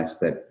realized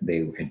that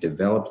they had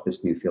developed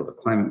this new field of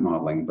climate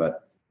modeling,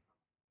 but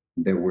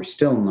there were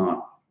still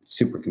not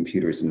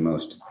supercomputers in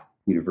most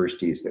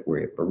universities that were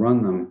able to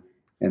run them,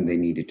 and they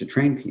needed to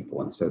train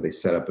people. And so they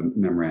set up a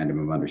memorandum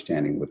of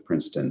understanding with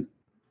Princeton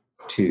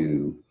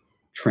to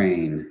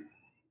train,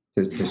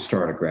 to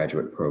start a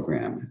graduate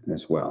program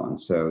as well. And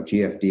so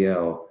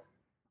GFDL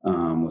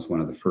was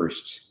one of the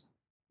first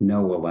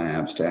NOAA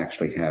labs to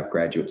actually have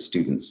graduate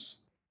students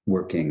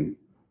working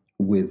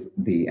with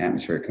the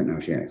Atmospheric and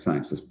Oceanic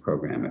Sciences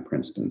program at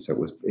Princeton.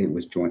 So it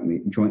was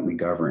jointly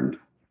governed,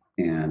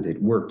 and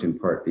it worked in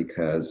part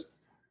because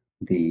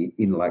the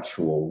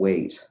intellectual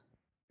weight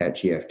at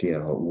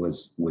GFDL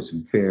was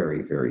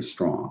very, very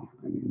strong.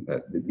 I mean,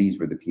 these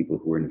were the people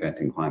who were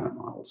inventing climate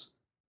models.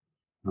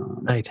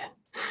 Right.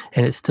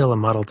 And it's still a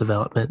model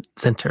development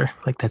center.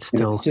 Like that's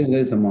still... It still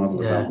is a model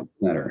development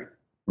center.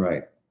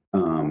 Right.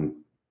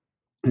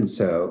 And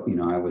so,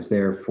 I was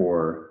there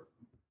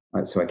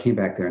so I came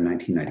back there in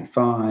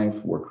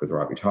 1995, worked with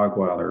Robbie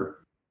Togweiler.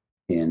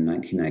 In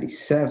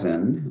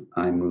 1997,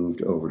 I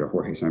moved over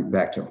to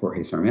back to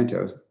Jorge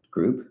Sarmiento's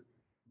group,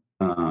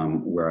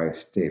 where I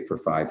stayed for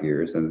 5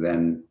 years, and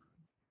then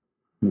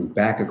moved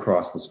back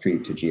across the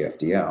street to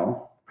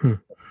GFDL,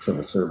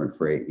 civil servant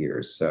for 8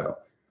 years. So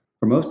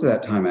for most of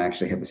that time, I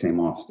actually had the same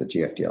office at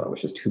GFDL,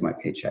 which is who my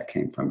paycheck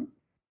came from,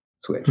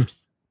 switched.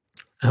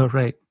 Oh,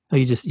 right. Oh,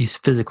 you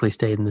physically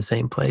stayed in the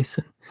same place.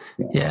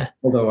 Yeah.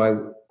 Although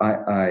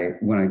I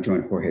when I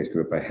joined Jorge's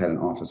group, I had an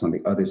office on the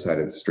other side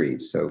of the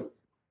street. So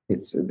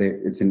it's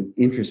an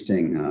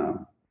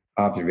interesting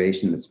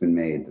observation that's been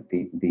made that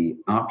the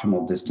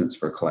optimal distance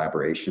for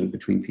collaboration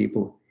between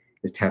people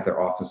is to have their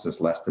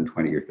offices less than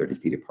 20 or 30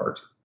 feet apart.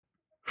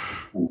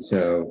 And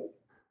so,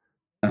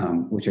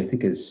 which I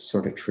think is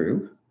sort of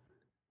true.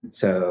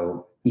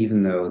 So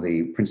even though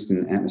the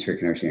Princeton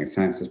Atmospheric and Oceanic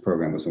Sciences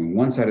program was on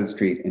one side of the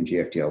street and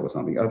GFDL was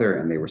on the other,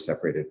 and they were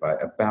separated by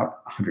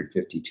about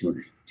 150,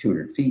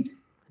 200 feet,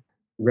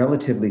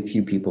 relatively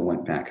few people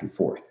went back and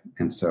forth.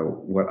 And so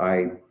what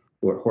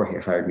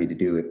Jorge hired me to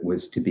do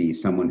was to be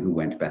someone who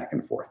went back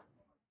and forth.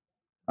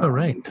 Oh,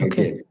 right.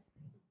 Okay.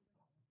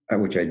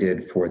 Which I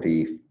did for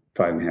the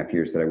 5.5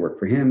 years that I worked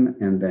for him,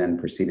 and then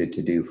proceeded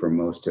to do for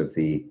most of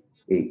the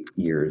 8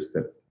 years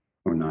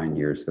or 9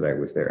 years that I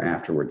was there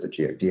afterwards at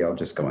GFDL,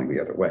 just going the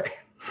other way.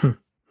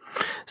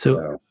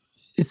 So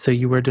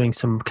you were doing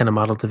some kind of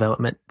model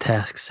development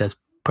tasks as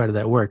part of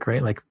that work,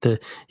 right? Like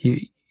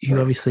you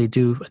obviously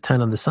do a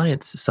ton on the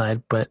science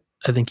side, but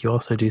I think you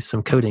also do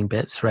some coding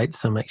bits, right?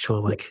 Some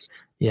actual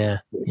yeah.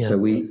 So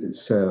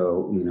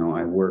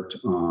I worked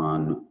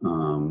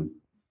on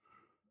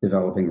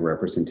developing a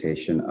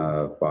representation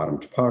of bottom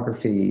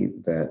topography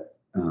that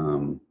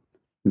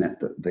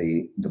meant that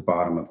the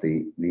bottom of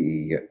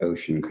the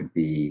ocean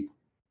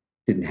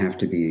didn't have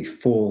to be a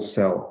full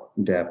cell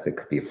depth. It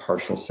could be a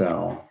partial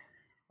cell.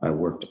 I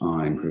worked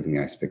on improving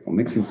the isopickle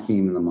mixing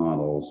scheme in the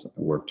models.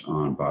 I worked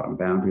on bottom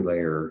boundary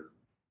layer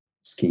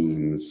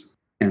schemes.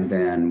 And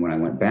then when I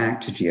went back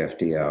to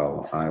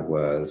GFDL, I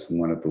was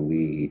one of the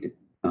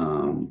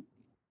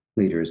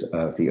leaders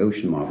of the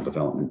ocean model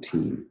development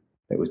team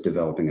that was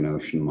developing an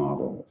ocean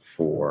model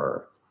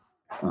for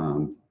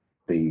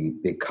the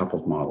big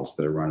coupled models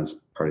that are run as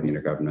part of the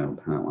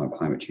Intergovernmental Panel on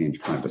Climate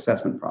Change climate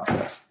assessment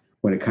process.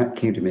 When it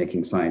came to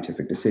making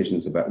scientific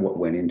decisions about what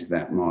went into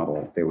that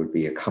model, there would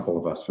be a couple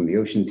of us from the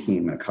ocean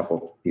team and a couple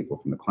of people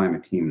from the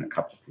climate team and a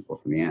couple of people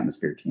from the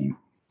atmosphere team.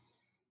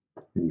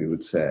 And we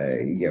would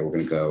say, yeah, we're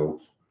going to go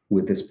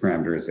with this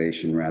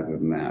parameterization rather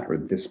than that, or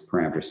this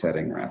parameter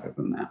setting rather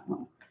than that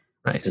one.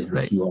 Right.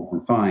 What you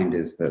often find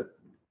is that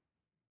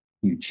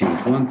you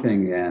change one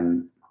thing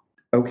and,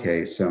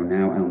 okay, so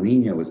now El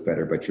Nino is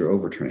better, but your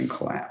overturning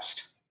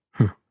collapsed.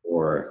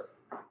 Or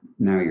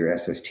now your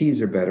SSTs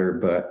are better,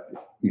 but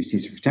your sea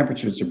surface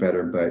temperatures are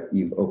better, but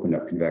you've opened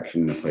up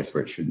convection in a place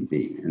where it shouldn't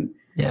be. And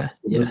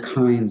those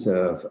kinds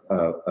of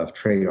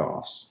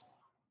trade-offs,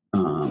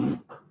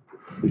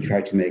 we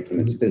tried to make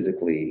them as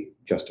physically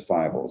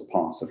justifiable as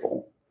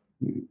possible.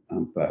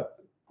 But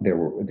there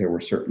were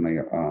certainly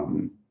a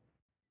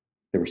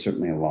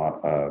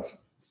lot of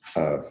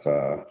kind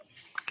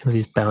of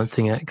these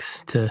balancing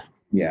acts to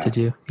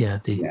do.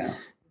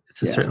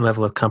 It's a certain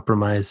level of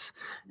compromise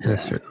and a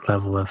certain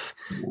level of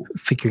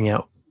figuring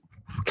out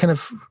kind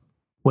of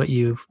what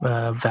you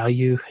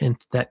value in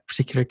that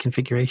particular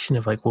configuration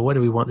of like, well, what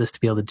do we want this to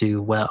be able to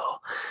do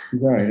well?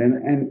 Right.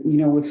 And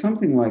with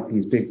something like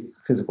these big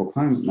physical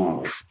climate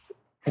models,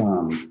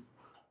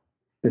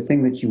 the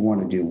things that you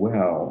want to do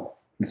well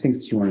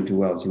is you want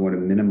to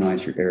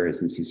minimize your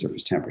errors in sea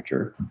surface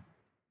temperature.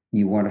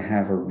 You want to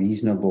have a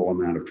reasonable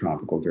amount of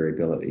tropical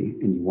variability,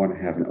 and you want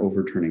to have an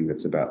overturning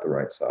that's about the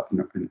right size,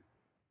 an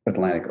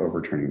Atlantic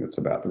overturning that's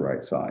about the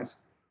right size.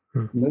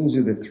 Those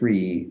are the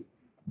three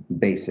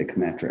basic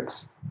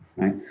metrics,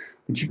 right?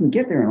 But you can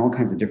get there in all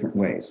kinds of different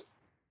ways.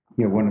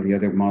 One of the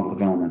other model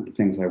development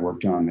things I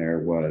worked on there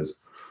was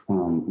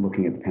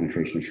looking at the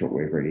penetration of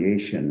shortwave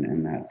radiation,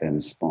 and that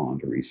then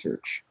spawned a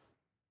research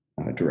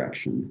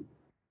direction.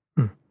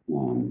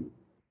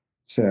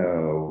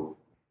 So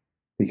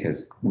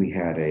because we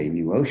had a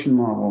new ocean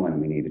model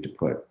and we needed to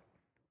put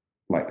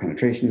light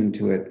penetration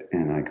into it,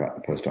 and I got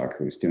the postdoc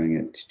who was doing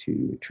it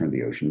to turn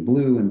the ocean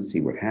blue and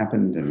see what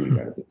happened, and we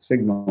got a good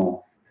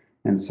signal.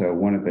 And so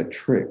one of the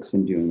tricks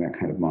in doing that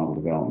kind of model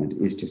development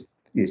is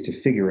to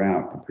figure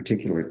out the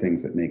particular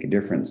things that make a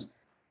difference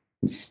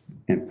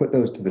and put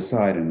those to the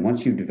side. And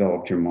once you've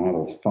developed your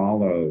model,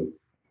 follow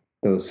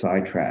those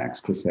side tracks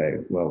to say,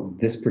 well,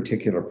 this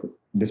particular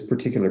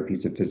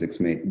piece of physics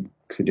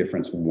makes a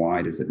difference.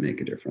 Why does it make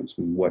a difference?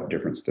 What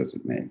difference does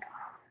it make?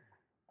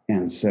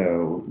 And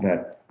so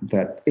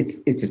that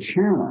it's a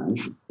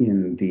challenge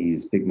in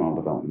these big model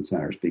development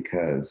centers,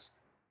 because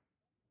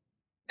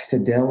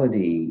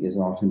fidelity is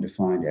often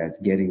defined as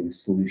getting the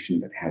solution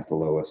that has the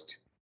lowest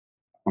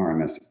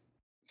RMS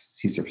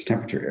sea surface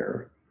temperature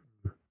error.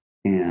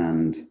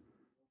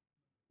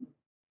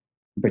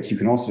 But you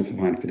can also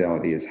define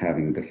fidelity as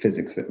having the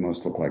physics that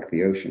most look like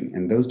the ocean,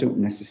 and those don't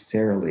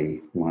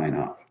necessarily line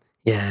up.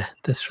 Yeah,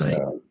 that's right.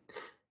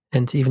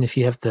 And even if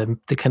you have the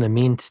kind of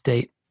mean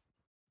state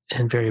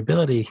and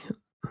variability,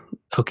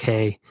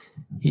 okay,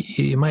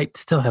 you might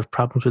still have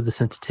problems with the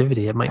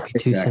sensitivity. It might be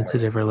too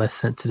sensitive or less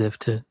sensitive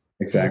to...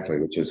 Exactly,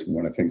 which is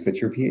one of the things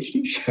that your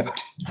PhD showed.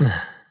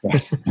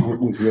 That's what it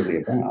was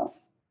really about,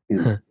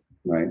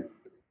 right?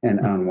 And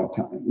on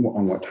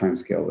what time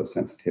scale those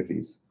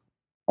sensitivities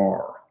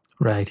are.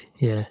 Right,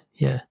 yeah.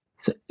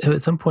 So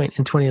at some point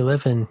in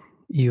 2011,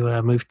 you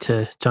moved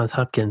to Johns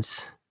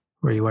Hopkins,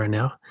 where you are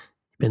now.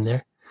 You've been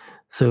there.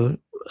 So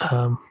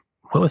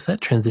what was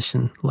that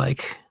transition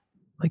like?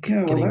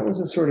 Well, that was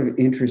a sort of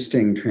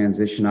interesting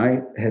transition.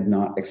 I had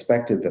not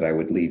expected that I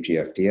would leave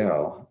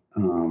GFDL,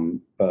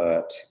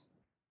 but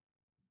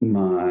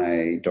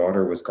my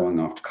daughter was going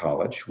off to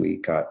college.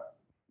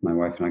 My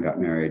wife and I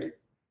got married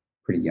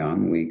pretty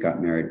young. We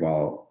got married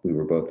while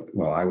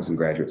I was in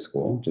graduate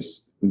school,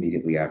 just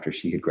immediately after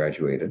she had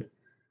graduated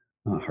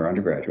her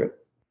undergraduate.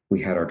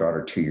 We had our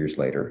daughter 2 years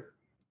later.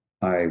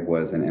 I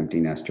was an empty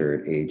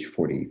nester at age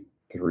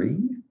 43.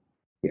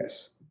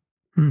 Yes.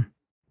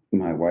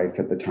 My wife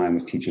at the time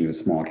was teaching at a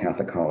small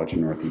Catholic college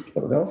in Northeast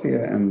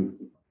Philadelphia, and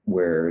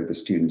where the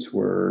students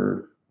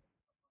were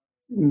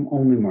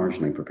only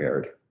marginally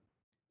prepared,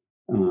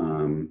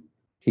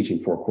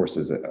 teaching 4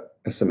 courses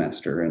a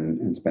semester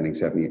and spending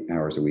 70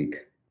 hours a week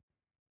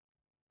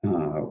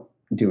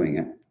doing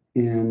it.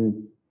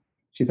 And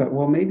she thought,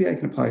 well, maybe I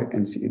can apply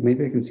and see,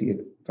 maybe I can see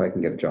if I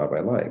can get a job I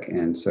like.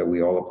 And so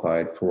we all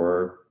applied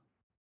for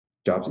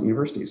jobs at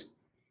universities,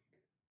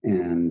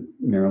 and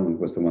Maryland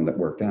was the one that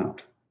worked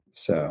out.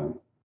 So,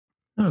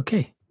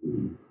 okay.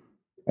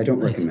 I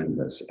don't recommend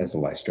this as a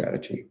life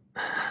strategy.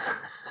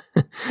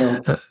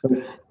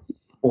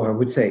 Well, I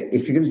would say,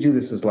 if you're going to do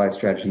this as life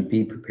strategy,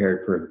 be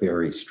prepared for a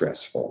very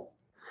stressful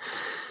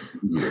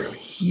year.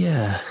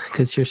 Yeah,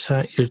 because you're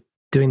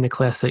doing the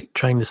classic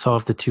trying to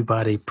solve the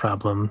two-body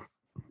problem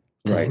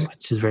thing,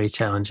 which is very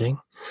challenging.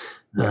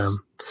 Yes.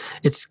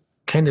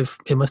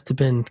 It must have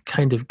been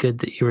kind of good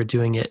that you were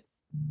doing it.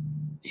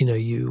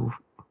 You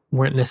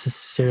weren't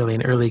necessarily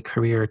an early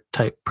career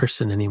type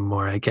person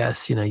anymore, I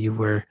guess. You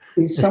were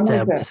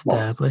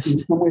established. In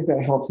some ways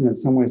that helps, and in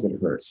some ways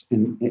it hurts.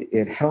 And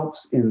it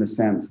helps in the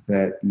sense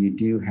that you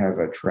do have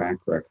a track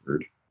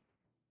record.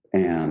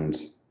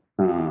 And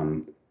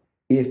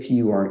if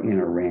you are in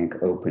a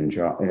rank open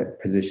job, a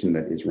position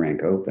that is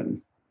rank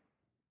open,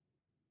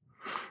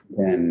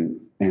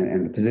 then,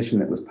 and the position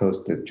that was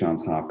posted at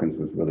Johns Hopkins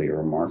was really a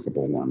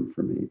remarkable one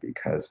for me,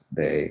 because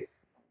they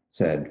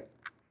said,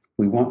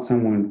 we want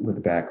someone with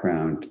a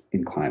background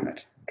in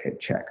climate. Okay,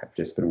 check. I've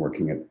just been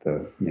working at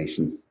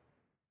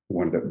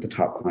one of the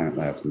top climate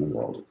labs in the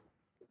world.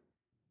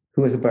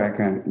 Who has a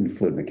background in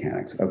fluid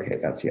mechanics? Okay,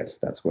 that's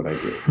what I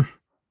do.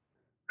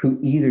 Who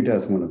either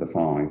does one of the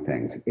following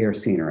things: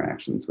 air-sea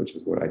interactions, which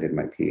is what I did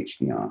my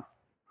PhD on;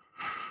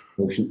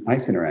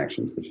 ocean-ice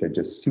interactions, which I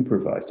just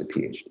supervised a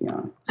PhD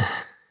on;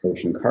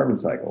 ocean carbon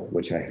cycle,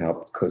 which I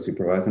helped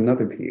co-supervise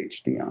another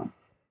PhD on.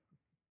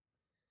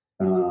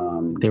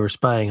 They were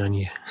spying on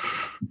you.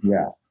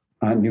 Yeah.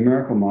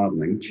 Numerical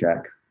modeling,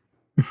 check.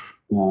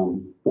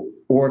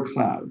 Or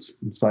clouds.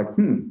 It's like,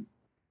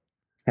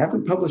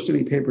 haven't published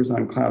any papers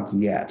on clouds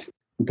yet,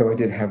 though I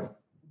did have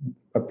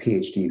a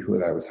PhD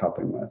who I was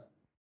helping with.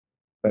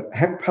 But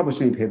haven't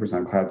published any papers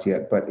on clouds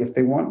yet. But if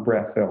they want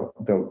breadth,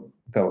 they'll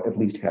at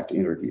least have to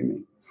interview me.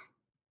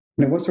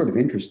 And it was sort of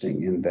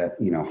interesting in that,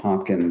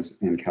 Hopkins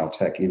and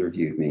Caltech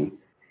interviewed me.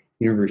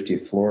 University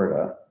of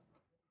Florida,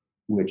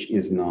 which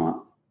is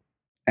not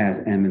as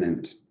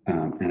eminent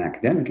an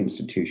academic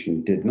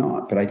institution, did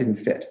not, but I didn't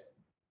fit.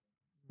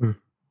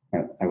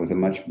 I was a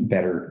much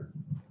better,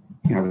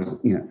 I was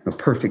a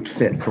perfect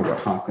fit for what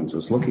Hopkins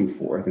was looking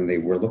for. And they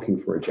were looking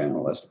for a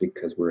generalist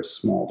because we're a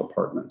small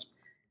department.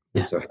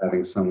 Yeah. And so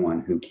having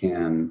someone who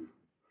can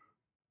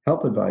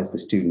help advise the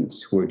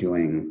students who are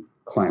doing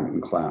climate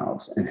and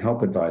clouds, and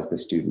help advise the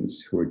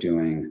students who are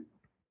doing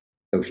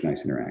ocean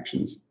ice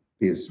interactions,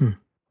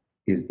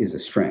 is a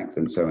strength.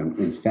 And so,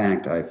 in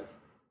fact,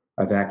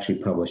 I've actually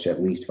published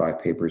at least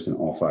 5 papers in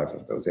all 5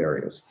 of those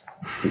areas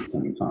since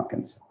coming to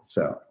Hopkins.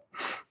 So,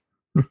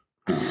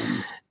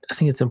 I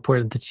think it's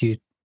important that you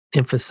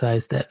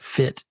emphasize that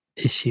fit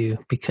issue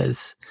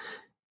because,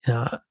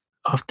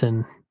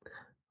 often,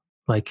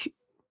 like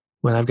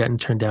when I've gotten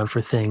turned down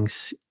for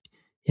things,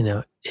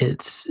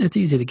 it's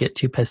easy to get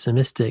too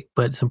pessimistic,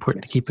 but it's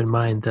important to keep in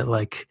mind that,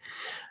 like,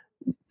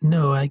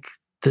 no, like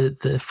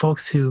the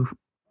folks who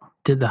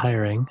did the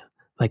hiring,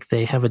 like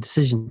they have a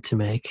decision to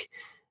make,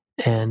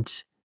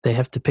 and they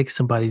have to pick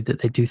somebody that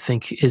they do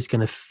think is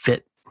going to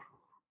fit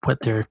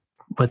what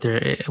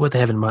they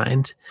have in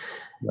mind.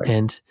 right.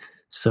 And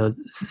so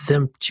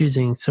them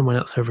choosing someone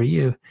else over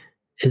you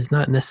is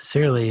not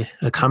necessarily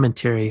a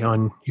commentary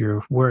on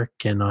your work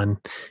and on,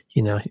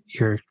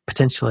 your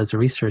potential as a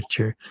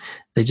researcher.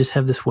 They just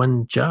have this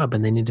one job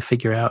and they need to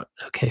figure out,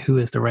 okay, who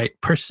is the right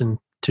person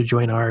to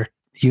join our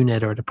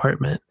unit or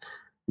department.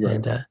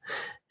 Right.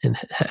 And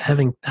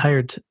having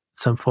hired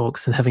some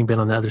folks and having been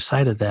on the other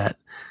side of that,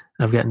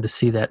 I've gotten to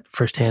see that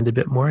firsthand a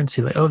bit more and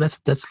see like, oh,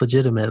 that's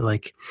legitimate.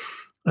 Like,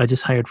 I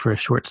just hired for a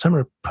short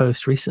summer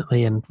post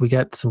recently, and we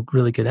got some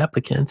really good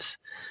applicants.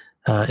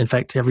 In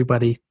fact,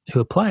 everybody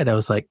who applied, I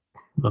was like,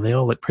 well, they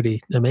all look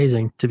pretty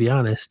amazing, to be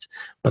honest.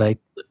 But I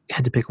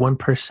had to pick one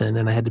person,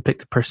 and I had to pick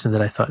the person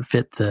that I thought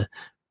fit the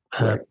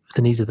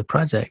needs of the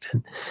project.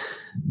 And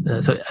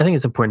so I think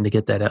it's important to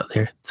get that out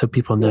there so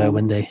people know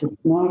when they... It's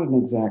not an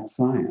exact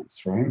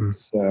science, right?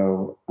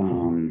 So,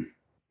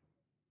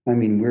 I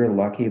mean, we're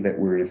lucky that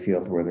we're in a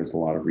field where there's a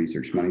lot of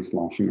research money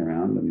sloshing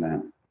around, and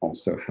that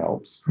also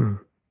helps.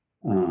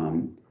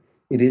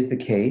 It is the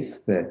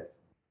case that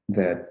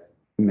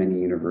many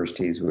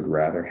universities would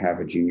rather have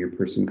a junior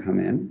person come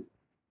in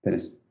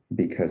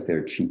because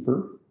they're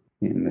cheaper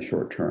in the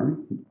short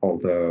term,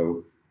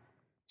 although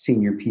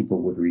senior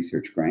people with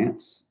research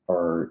grants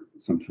are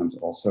sometimes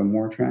also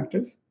more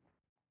attractive.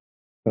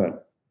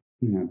 But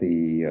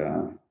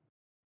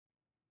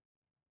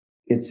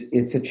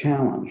it's a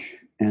challenge.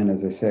 And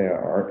as I say,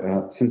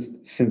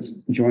 since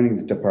joining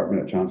the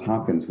department at Johns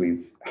Hopkins,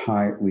 we've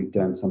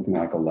done something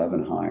like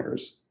 11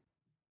 hires.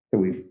 So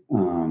we've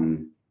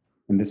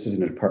and this is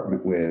in a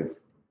department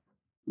with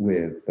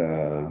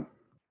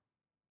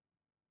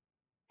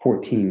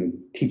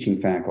 14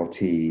 teaching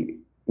faculty,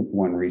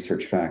 1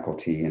 research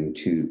faculty, and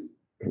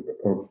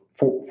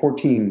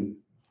 14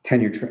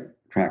 tenure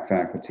track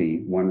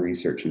faculty, 1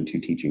 research, and 2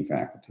 teaching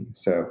faculty.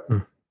 So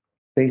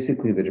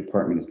basically, the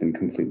department has been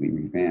completely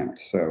revamped.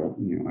 So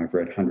I've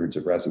read hundreds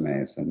of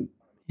resumes, and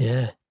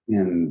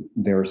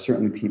there are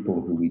certainly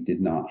people who we did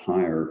not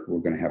hire who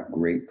are going to have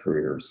great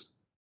careers.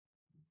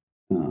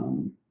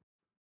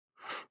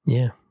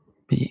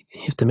 But you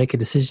have to make a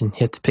decision.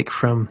 You have to pick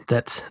from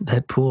that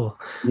pool.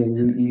 Yeah,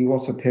 you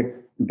also pick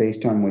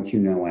based on what you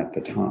know at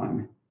the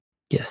time.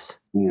 Yes.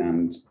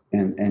 And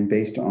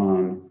based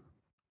on,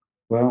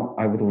 well,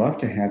 I would love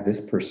to have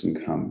this person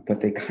come,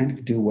 but they kind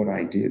of do what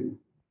I do.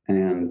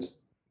 And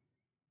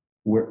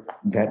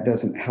that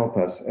doesn't help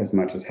us as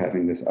much as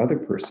having this other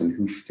person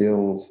who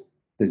fills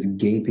this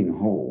gaping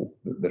hole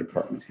that the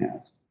department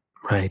has.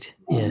 Right.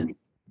 Yeah.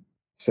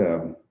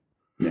 So,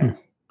 yeah.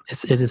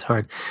 It is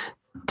hard.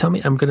 Tell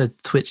me, I'm going to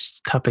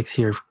switch topics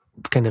here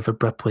kind of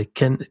abruptly.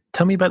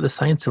 Tell me about the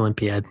Science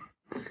Olympiad.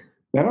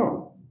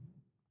 Oh.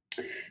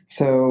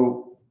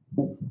 So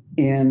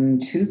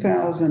in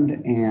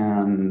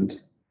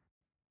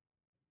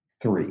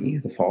 2003,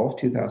 the fall of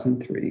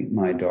 2003,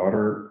 my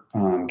daughter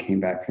came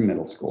back from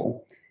middle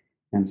school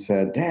and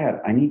said, "Dad,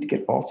 I need to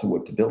get balsa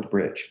wood to build a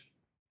bridge."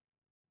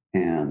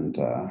 And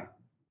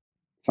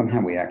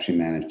somehow we actually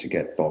managed to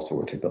get balsa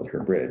wood to build her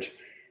bridge,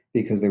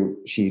 because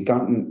she had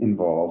gotten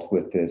involved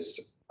with this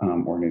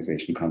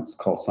organization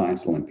called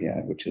Science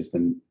Olympiad, which is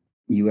the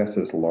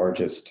U.S.'s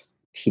largest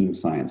team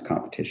science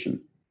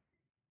competition.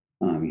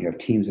 You have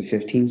teams of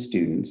 15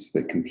 students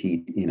that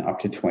compete in up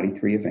to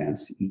 23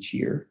 events each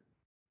year.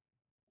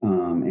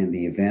 And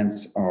the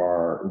events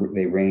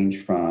they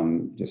range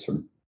from just sort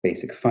of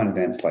basic fun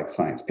events like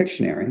Science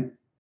Pictionary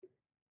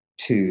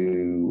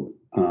to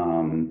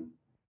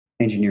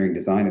engineering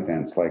design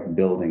events like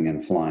building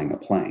and flying a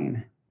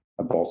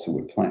balsa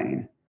wood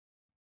plane.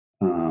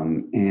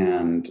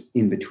 And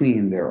in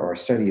between, there are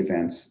study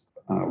events,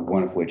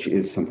 one of which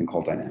is something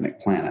called Dynamic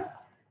Planet,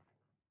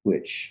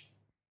 which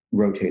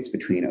rotates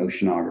between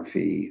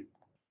oceanography,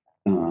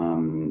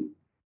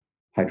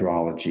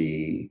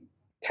 hydrology,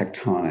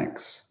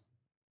 tectonics,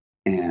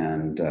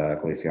 and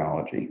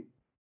glaciology.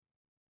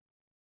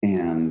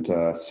 And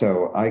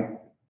so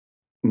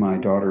my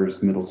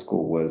daughter's middle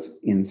school was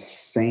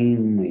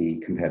insanely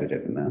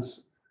competitive in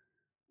this.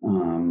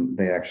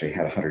 They actually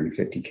had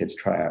 150 kids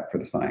try out for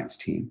the science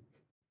team.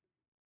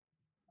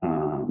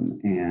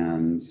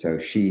 And so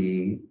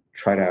she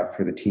tried out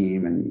for the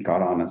team and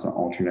got on as an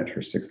alternate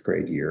her 6th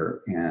grade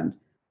year. And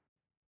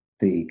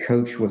the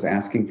coach was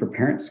asking for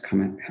parents to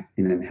come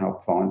in and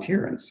help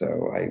volunteer. And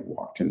so I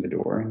walked in the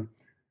door, and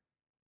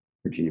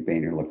Virginia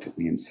Boehner looked at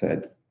me and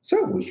said,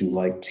 "So would you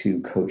like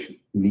to coach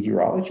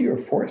meteorology or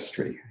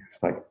forestry?"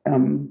 It's like, how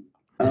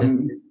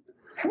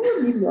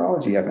about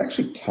meteorology? I've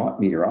actually taught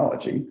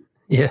meteorology.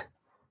 Yeah.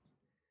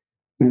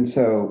 And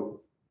so,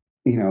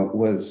 it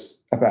was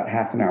about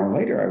half an hour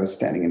later, I was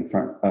standing in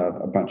front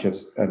of a bunch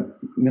of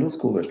middle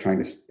schoolers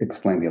trying to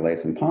explain the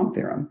Laplace-Pom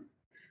theorem.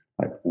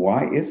 Like,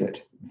 why is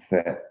it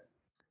that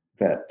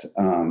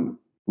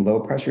low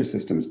pressure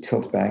systems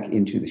tilt back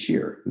into the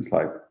shear? It's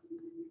like,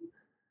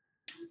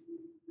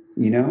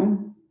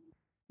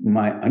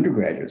 my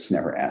undergraduates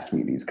never asked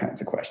me these kinds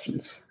of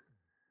questions.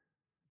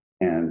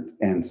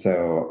 And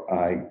so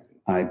I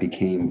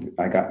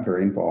got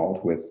very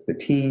involved with the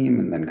team,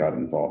 and then got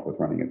involved with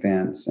running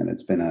events. And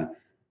it's been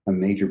a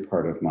major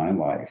part of my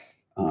life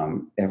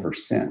ever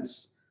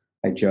since.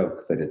 I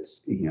joke that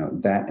it's,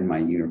 that and my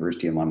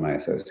University Alumni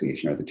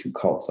Association are the two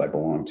cults I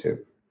belong to.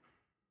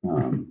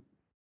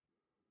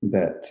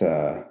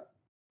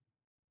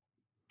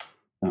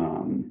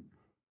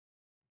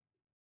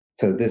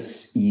 So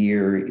this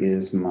year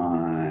is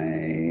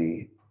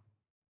my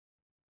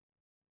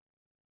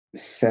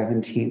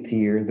 17th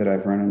year that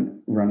I've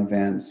run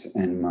events,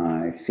 and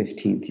my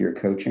 15th year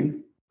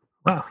coaching.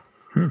 Wow.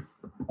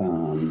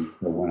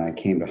 So when I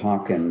came to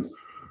Hopkins,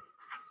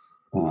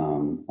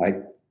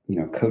 I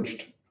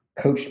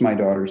coached my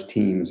daughter's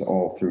teams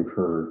all through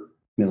her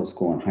middle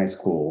school and high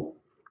school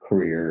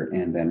career,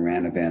 and then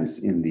ran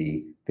events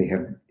they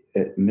have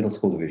a middle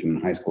school division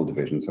and high school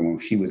division. So when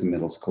she was a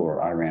middle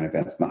schooler, I ran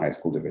events in the high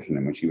school division,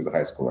 and when she was a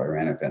high schooler, I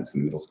ran events in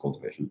the middle school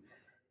division.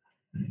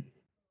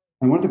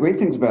 And one of the great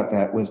things about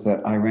that was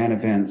that I ran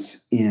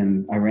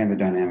the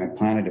Dynamic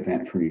Planet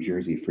event for New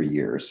Jersey for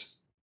years.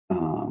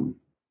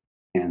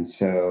 And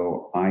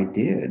so I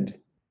did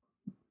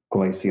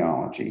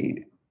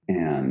glaciology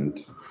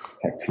and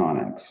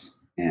tectonics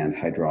and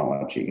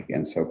hydrology.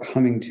 And so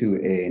coming to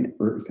an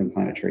Earth and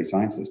Planetary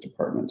Sciences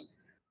department,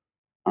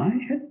 I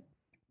had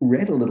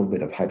read a little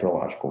bit of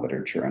hydrological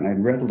literature, and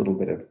I'd read a little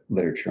bit of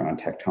literature on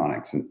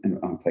tectonics and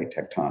on plate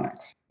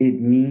tectonics. It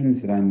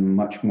means that I'm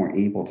much more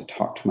able to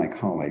talk to my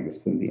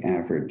colleagues than the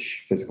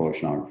average physical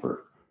oceanographer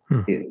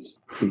is,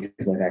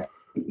 because I've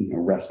actually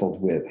wrestled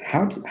with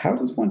how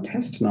does one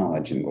test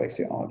knowledge in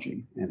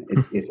glaciology, and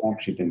it's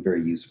actually been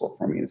very useful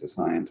for me as a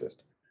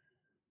scientist.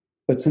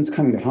 But since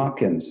coming to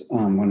Hopkins,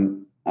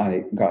 when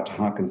I got to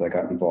Hopkins, I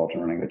got involved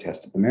in running the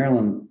test at the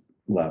Maryland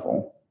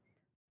level.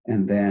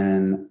 And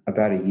then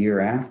about a year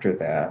after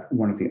that,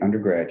 one of the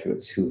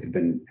undergraduates who had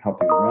been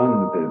helping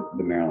run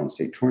the Maryland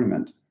State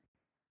Tournament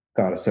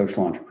got a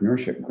social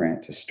entrepreneurship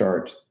grant to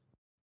start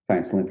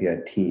Science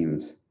Olympiad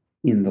teams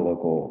in the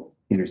local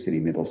inner city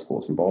middle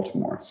schools in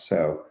Baltimore.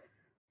 So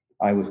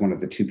I was one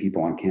of the two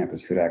people on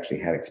campus who'd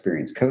actually had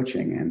experience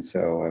coaching. And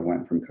so I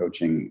went from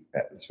coaching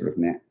at the sort of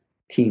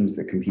teams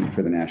that compete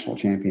for the national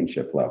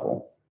championship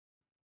level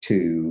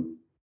to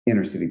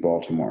inner city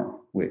Baltimore,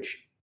 which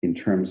in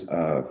terms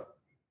of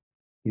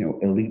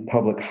elite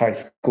public high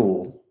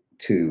school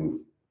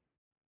to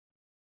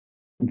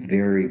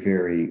very,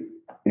 very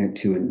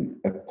to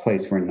a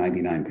place where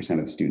 99%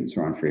 of the students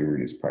are on free and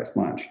reduced price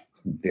lunch.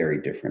 It's a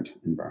very different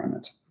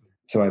environment.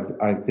 So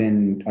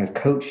I've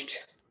coached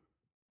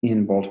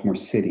in Baltimore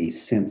City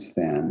since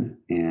then,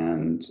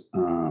 and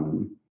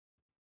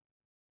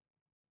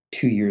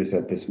 2 years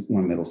at this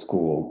one middle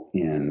school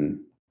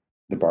in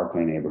the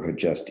Barclay neighborhood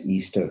just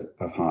east of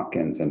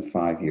Hopkins, and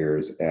 5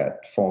 years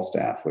at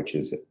Falstaff, which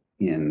is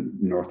in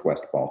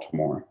Northwest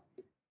Baltimore,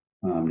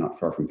 not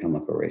far from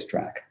Pimlico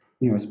Racetrack.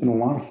 It's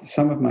been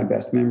some of my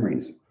best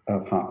memories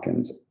of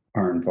Hopkins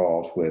are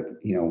involved with,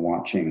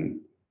 watching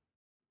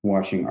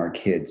our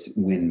kids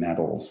win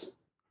medals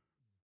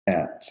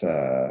at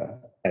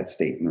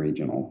state and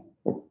regional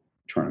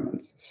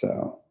tournaments.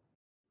 So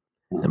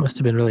it must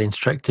have been really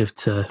instructive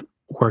to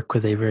work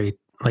with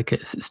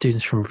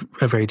students from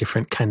a very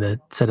different kind of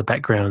set of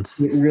backgrounds.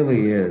 It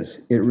really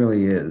is. It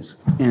really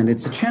is. And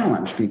it's a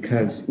challenge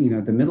because, the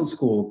middle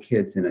school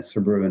kids in a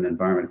suburban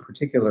environment,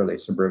 particularly a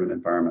suburban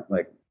environment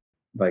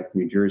like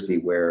New Jersey,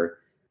 where,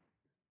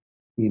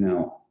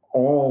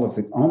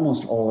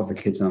 almost all of the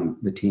kids on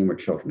the team are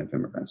children of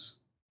immigrants.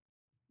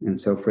 And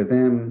so for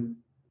them,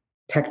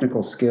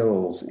 technical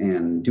skills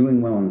and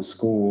doing well in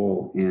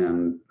school,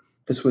 and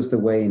this was the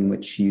way in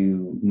which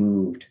you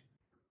moved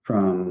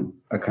from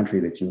a country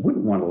that you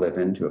wouldn't want to live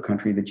in to a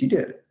country that you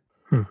did.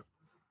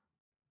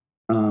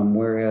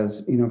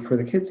 Whereas, for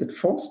the kids at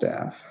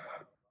Falstaff,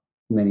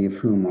 many of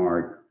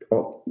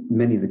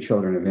the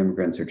children of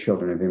immigrants are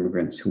children of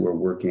immigrants who are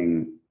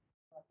working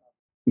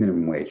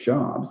minimum wage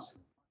jobs,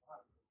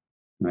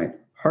 right?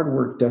 Hard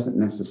work is not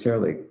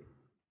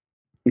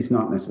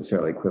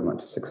necessarily equivalent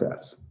to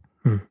success.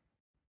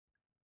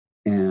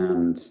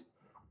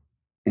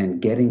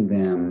 And getting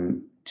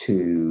them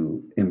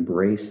to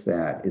embrace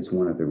that is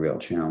one of the real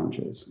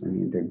challenges. I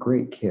mean, they're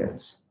great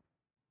kids.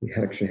 We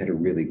actually had a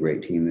really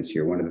great team this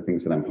year. One of the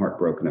things that I'm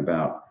heartbroken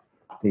about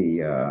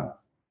the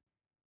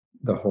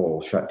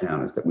whole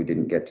shutdown is that we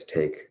didn't get to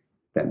take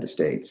them to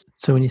states.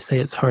 So when you say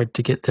it's hard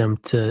to get them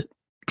to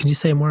Can you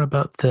say more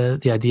about the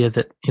idea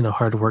that,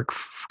 hard work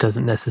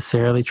doesn't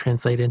necessarily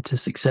translate into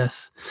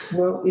success?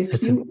 Well,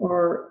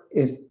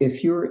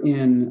 if you're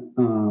in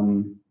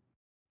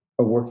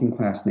a working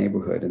class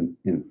neighborhood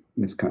in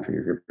this country,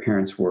 if your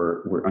parents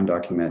were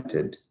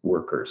undocumented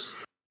workers,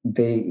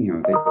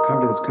 they've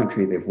come to this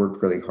country, they've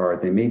worked really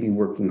hard, they may be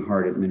working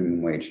hard at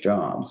minimum wage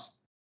jobs,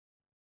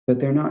 but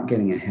they're not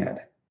getting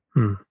ahead,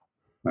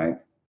 right?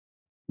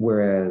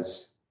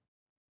 Whereas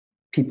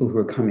people who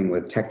are coming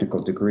with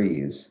technical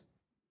degrees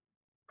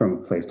from a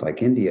place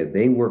like India,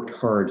 they worked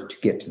hard to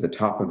get to the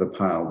top of the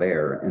pile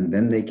there, and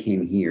then they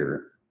came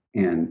here,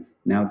 and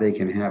now they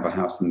can have a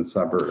house in the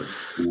suburbs.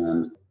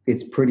 And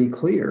it's pretty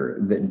clear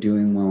that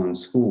doing well in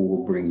school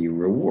will bring you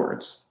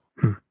rewards,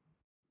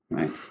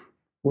 right?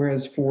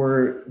 Whereas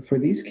for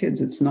these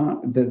kids, it's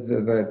not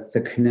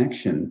the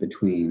connection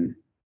between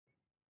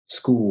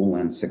school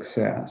and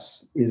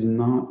success is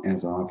not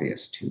as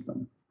obvious to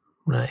them.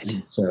 Right.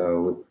 And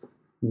so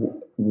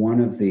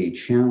one of the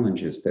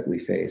challenges that we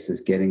face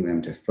is getting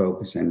them to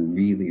focus and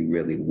really,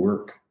 really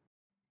work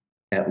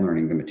at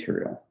learning the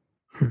material.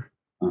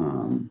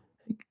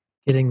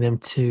 Getting them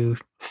to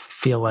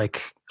feel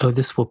like, oh,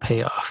 this will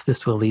pay off.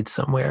 This will lead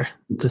somewhere.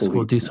 This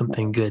will do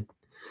something good.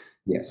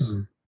 Yes.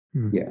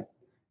 Yeah.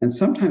 And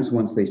sometimes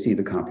once they see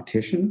the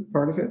competition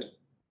part of it,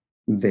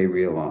 they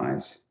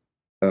realize,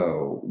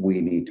 oh,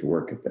 we need to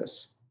work at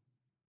this.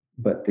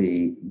 But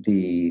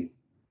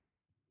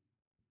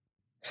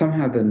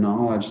somehow the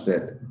knowledge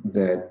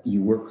that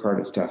you work hard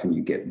at stuff and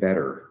you get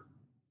better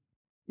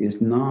it's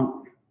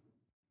not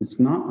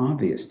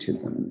obvious to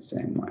them in the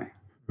same way.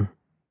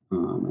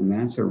 And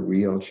that's a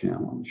real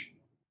challenge.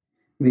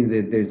 I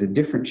mean, there's a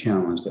different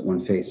challenge that one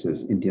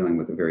faces in dealing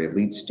with the very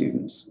elite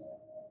students,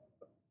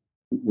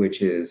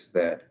 which is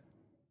that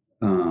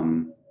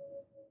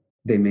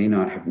they may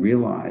not have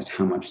realized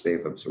how much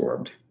they've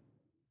absorbed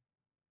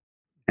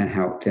and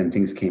how then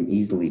things came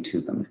easily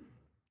to them.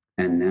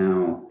 And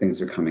now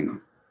things are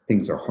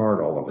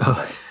hard all of a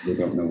sudden. They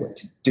don't know what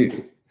to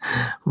do.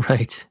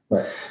 Right.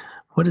 But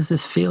what is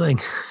this feeling?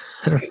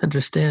 I don't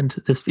understand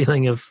this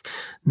feeling of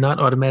not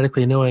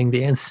automatically knowing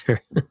the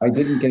answer. I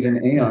didn't get an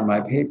A on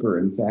my paper.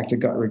 In fact, it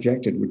got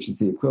rejected, which is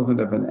the equivalent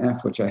of an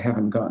F, which I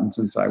haven't gotten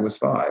since I was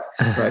 5,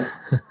 right?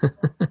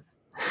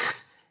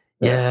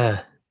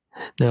 Yeah.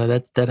 No,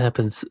 that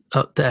happens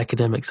to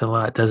academics a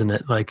lot, doesn't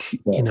it? Like,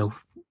 yes.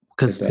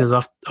 Because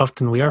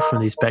often we are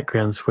from these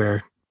backgrounds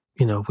where,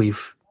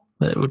 we've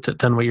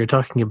done what you're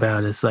talking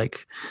about. Is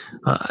like,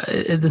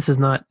 this is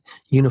not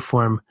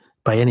uniform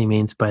by any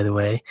means, by the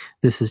way.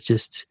 This is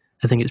just,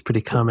 I think it's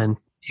pretty common.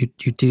 You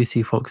do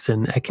see folks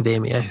in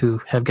academia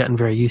who have gotten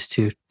very used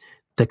to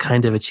the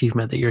kind of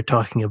achievement that you're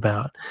talking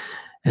about.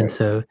 And right.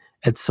 So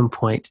at some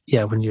point,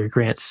 when your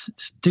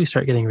grants do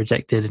start getting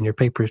rejected and your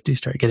papers do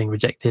start getting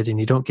rejected and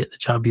you don't get the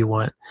job you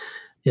want,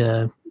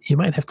 you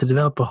might have to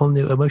develop a whole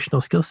new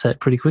emotional skill set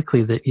pretty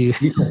quickly that you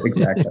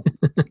exactly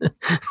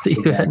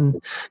you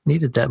hadn't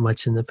needed that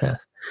much in the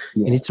past.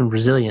 Yeah. You need some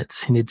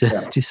resilience. You need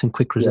to do some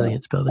quick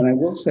resilience building. And I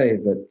will say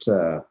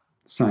that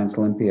Science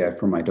Olympia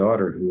for my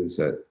daughter, who is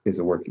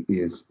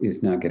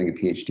now getting a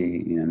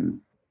PhD in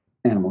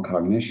animal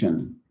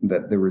cognition,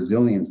 that the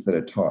resilience that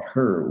it taught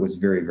her was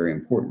very, very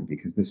important,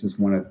 because this is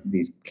one of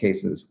these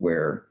cases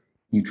where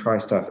you try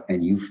stuff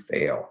and you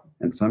fail,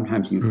 and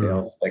sometimes you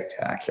fail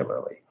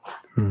spectacularly.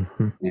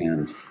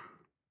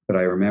 But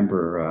I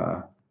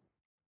remember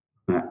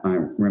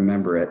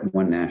at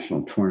one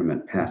national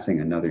tournament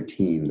passing another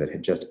team that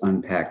had just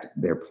unpacked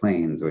their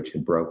planes, which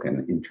had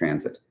broken in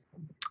transit.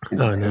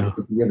 And I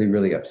was really,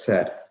 really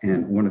upset.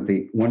 And one of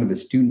the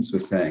students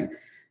was saying,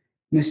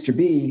 "Mr.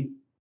 B,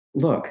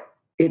 look,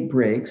 it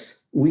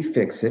breaks, we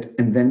fix it,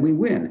 and then we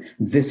win.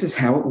 This is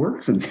how it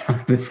works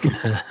inside this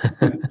game."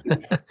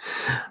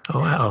 Oh,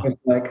 wow. It's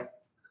like,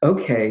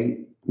 okay,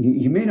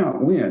 you may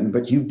not win,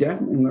 but you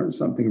definitely learned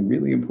something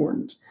really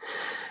important.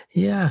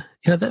 Yeah.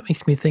 That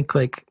makes me think,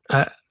 like,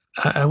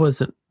 I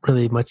wasn't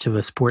really much of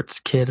a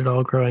sports kid at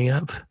all growing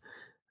up.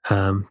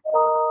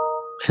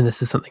 And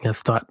this is something I've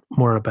thought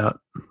more about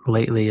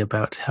lately,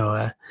 about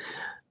how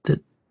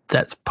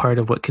that's part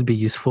of what could be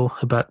useful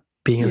about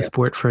being in a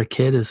sport for a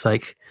kid is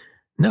like,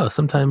 no,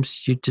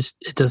 sometimes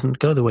it doesn't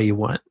go the way you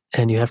want,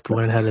 and you have to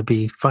learn how to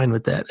be fine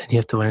with that, and you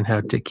have to learn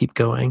how to keep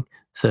going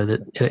so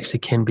that it actually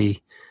can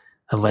be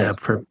a lab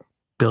for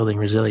building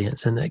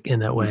resilience in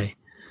that way.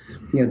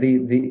 Yeah,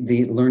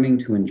 the learning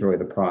to enjoy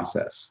the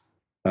process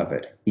of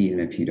it, even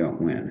if you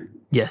don't win.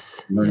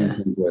 Yes. Learning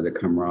to enjoy the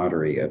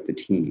camaraderie of the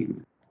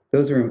team.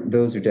 Those are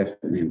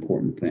definitely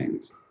important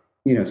things.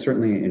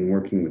 Certainly in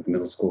working with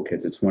middle school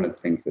kids, it's one of the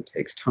things that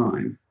takes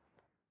time.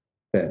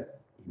 That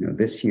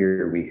this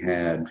year we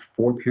had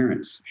 4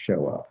 parents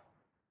show up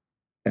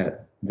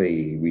at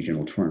the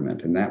regional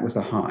tournament, and that was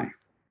a high.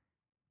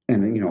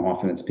 And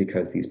often it's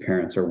because these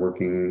parents are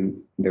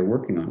working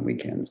on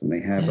weekends and they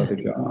have other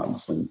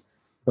jobs,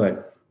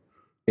 but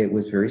it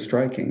was very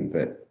striking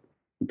that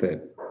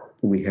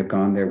we have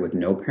gone there with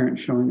no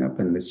parents showing up,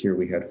 and this year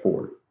we had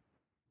 4.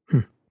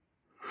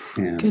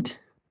 And, good.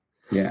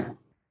 Yeah.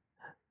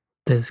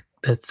 it's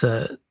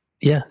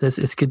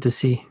good to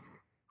see,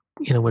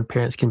 when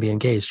parents can be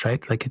engaged,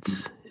 right? Like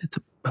it's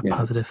a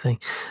positive thing.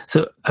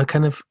 So I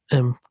kind of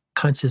am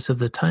conscious of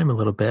the time a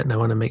little bit, and I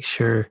want to make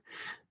sure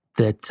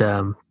that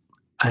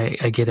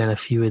I get in a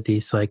few of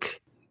these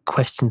like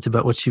questions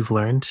about what you've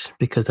learned,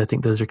 because I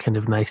think those are kind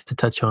of nice to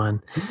touch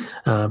on.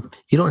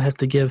 You don't have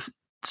to give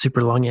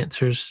super long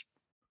answers,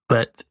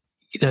 but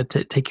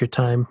take your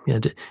time.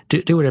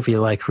 Do whatever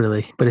you like,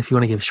 really. But if you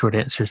want to give short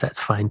answers,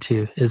 that's fine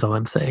too. Is all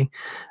I'm saying.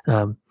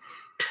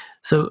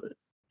 So,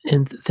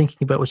 in thinking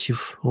about what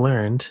you've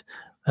learned,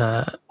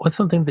 what's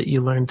something that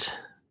you learned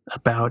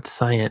about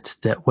science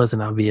that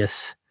wasn't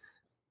obvious?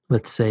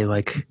 Let's say,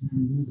 like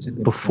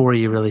before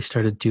you really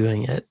started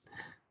doing it,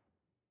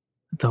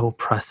 the whole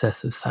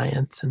process of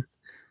science, and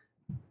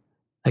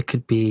that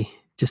could be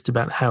just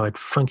about how it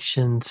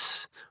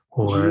functions,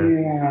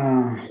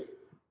 or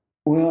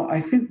Well, I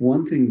think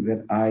one thing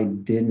that I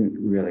didn't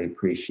really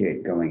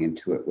appreciate going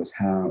into it was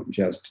how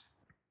just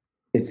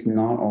it's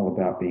not all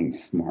about being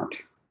smart,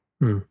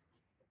 and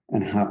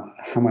how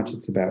much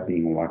it's about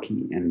being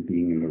lucky and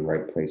being in the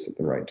right place at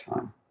the right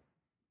time.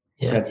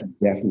 Yeah, that's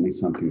definitely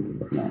something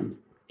that I've learned.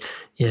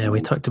 Yeah,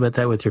 we talked about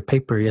that with your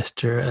paper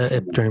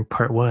yesterday during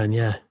part 1.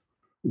 Yeah.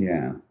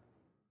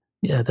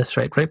 Yeah, that's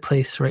right. Right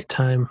place, right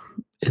time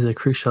is a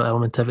crucial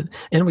element of it.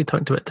 And we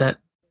talked about that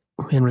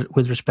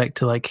with respect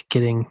to like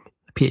getting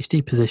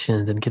PhD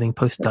positions and getting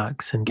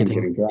postdocs and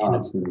getting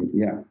jobs.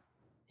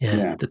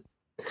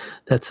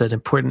 That's an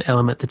important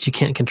element that you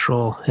can't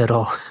control at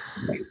all.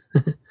 Right.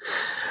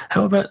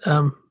 How about,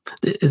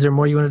 is there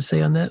more you wanted to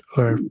say on that,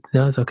 or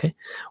no, it's okay?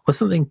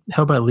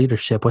 How about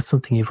leadership? What's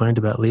something you've learned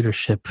about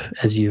leadership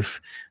as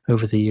you've,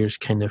 over the years,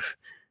 kind of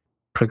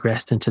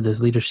progressed into those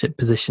leadership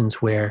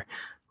positions where,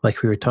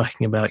 like we were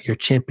talking about, you're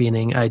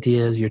championing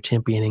ideas, you're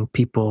championing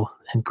people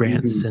and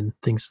grants and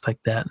things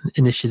like that,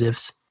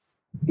 initiatives?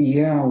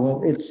 Yeah,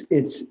 well, it's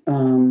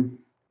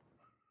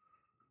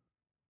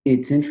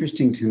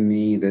interesting to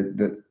me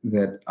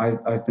that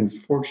I've been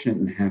fortunate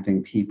in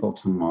having people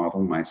to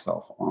model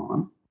myself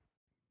on.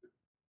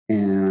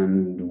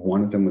 And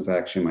one of them was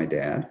actually my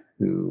dad,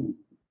 who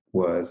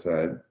was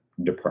a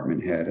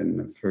department head and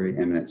a very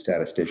eminent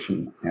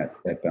statistician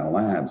at Bell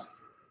Labs.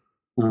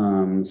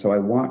 So I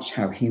watched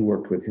how he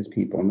worked with his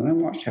people, and then I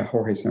watched how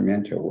Jorge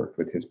Sarmiento worked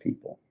with his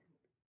people.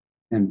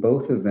 And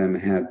both of them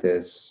had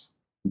this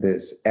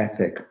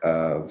ethic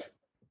of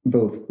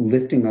both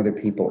lifting other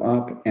people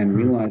up and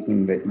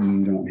realizing that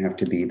you don't have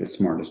to be the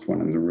smartest one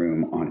in the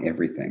room on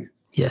everything.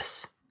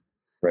 Yes.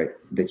 Right.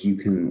 That you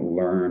can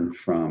learn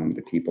from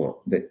the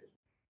people, that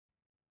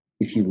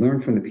if you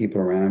learn from the people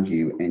around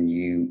you and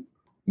you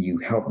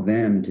help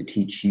them to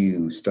teach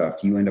you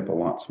stuff, you end up a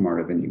lot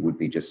smarter than you would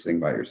be just sitting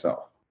by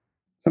yourself.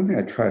 Something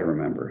I try to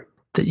remember.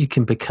 That you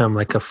can become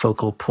like a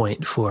focal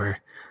point for,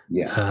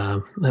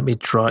 let me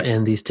draw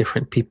in these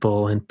different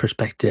people and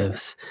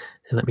perspectives,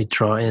 and let me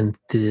draw in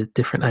the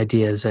different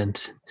ideas,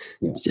 and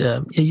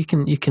you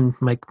can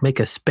make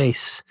a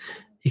space,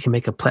 you can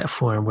make a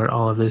platform where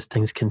all of those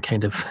things can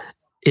kind of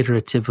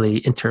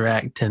iteratively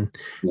interact and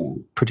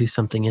produce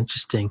something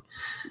interesting.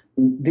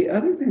 The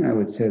other thing I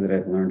would say that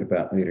I've learned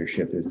about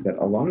leadership is that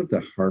a lot of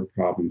the hard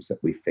problems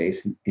that we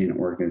face in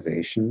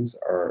organizations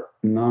are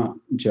not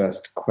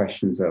just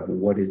questions of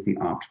what is the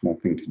optimal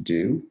thing to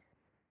do.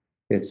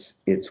 It's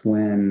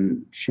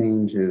when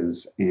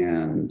changes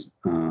and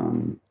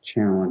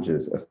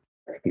challenges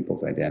affect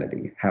people's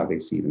identity, how they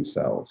see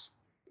themselves.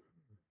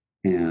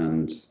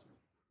 And,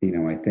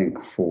 I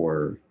think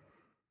for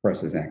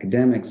us as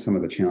academics, some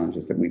of the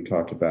challenges that we've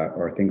talked about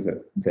are things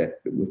that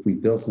if we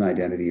built an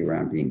identity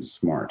around being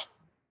smart,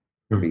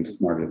 being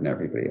smarter than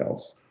everybody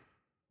else,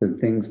 the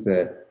things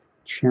that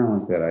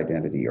challenge that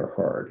identity are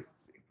hard.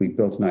 If we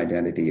built an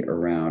identity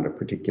around a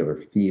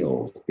particular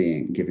field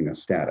giving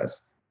us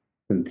status,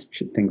 then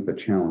things that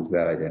challenge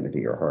that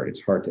identity are hard.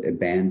 It's hard to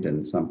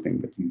abandon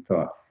something that you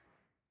thought,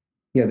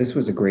 this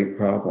was a great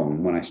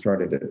problem when I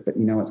started it, but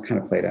it's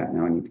kind of played out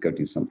now. I need to go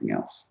do something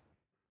else.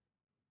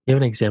 Do you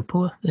have an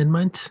example in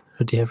mind,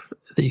 or do you have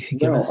that you could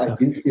give us? I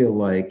do feel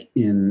like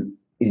in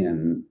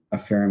a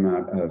fair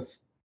amount of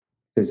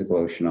physical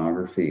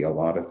oceanography, a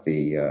lot of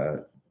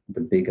the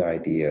big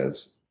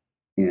ideas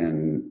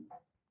in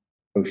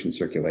ocean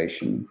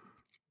circulation,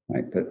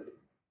 right? That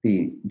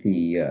the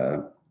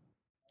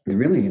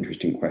really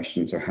interesting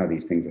questions are how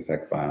these things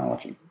affect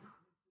biology.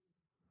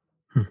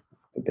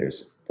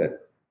 That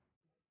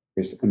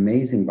there's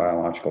amazing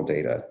biological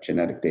data,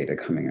 genetic data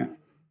coming up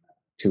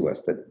to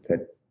us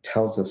that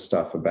tells us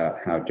stuff about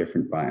how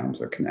different biomes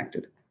are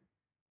connected.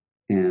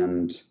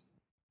 But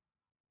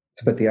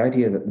the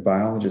idea that the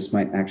biologists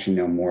might actually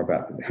know more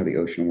about how the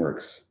ocean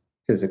works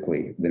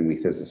physically than we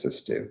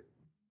physicists do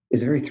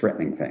is a very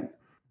threatening thing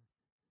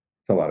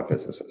to a lot of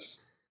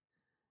physicists.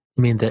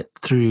 You mean that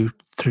through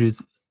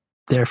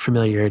their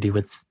familiarity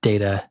with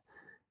data,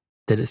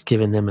 that it's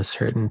given them a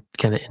certain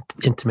kind of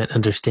intimate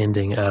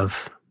understanding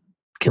of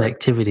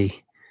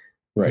connectivity?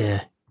 Right.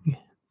 Yeah.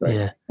 Right.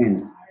 Yeah.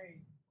 And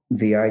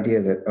the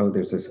idea that,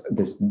 there's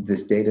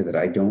this data that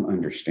I don't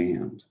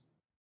understand.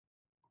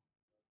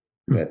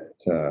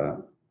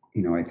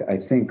 that I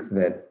think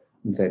that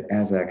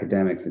as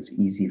academics, it's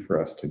easy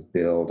for us to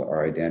build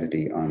our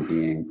identity on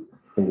being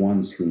the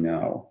ones who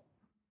know.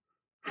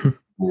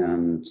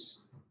 And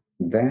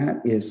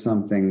that is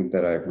something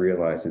that I've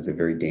realized is a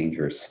very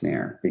dangerous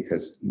snare,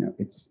 because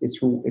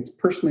it's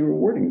personally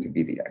rewarding to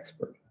be the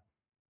expert,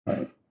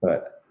 right?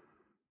 But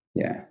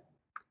yeah.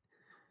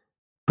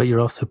 But you're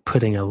also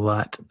putting a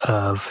lot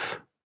of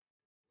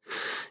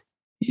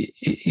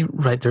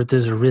right there.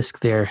 There's a risk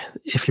there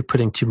if you're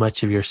putting too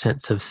much of your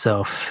sense of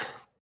self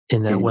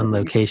in that one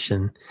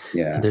location.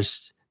 Yeah. And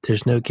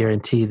there's no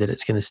guarantee that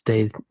it's going to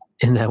stay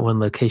in that one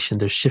location.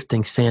 There's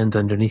shifting sands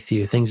underneath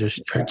you. Things are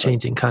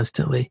changing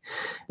constantly.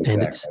 Exactly.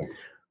 And it's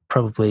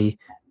probably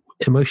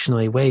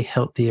emotionally way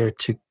healthier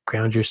to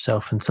ground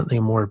yourself in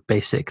something more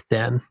basic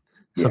than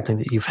something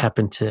that you've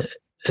happened to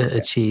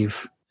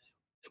achieve,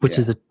 which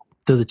is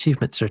those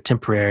achievements are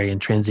temporary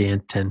and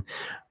transient and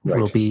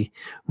will be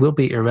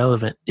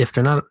irrelevant. If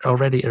they're not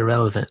already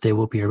irrelevant, they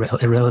will be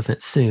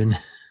irrelevant soon.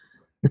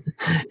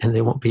 And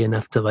they won't be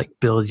enough to like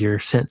build your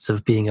sense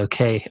of being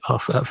okay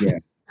off of.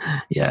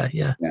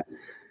 Yeah.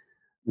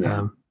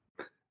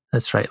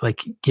 That's right.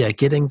 Like,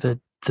 getting the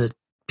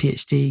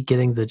PhD,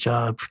 getting the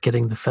job,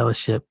 getting the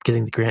fellowship,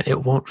 getting the grant,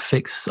 it won't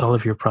fix all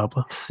of your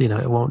problems.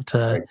 It won't,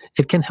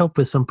 it can help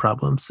with some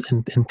problems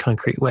in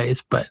concrete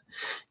ways, but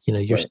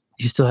you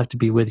still have to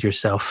be with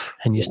yourself,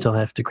 and you still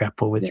have to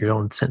grapple with your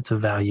own sense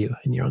of value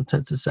and your own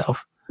sense of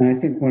self. And I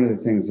think one of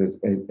the things is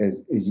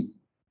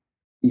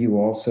you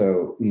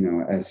also,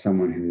 as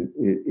someone who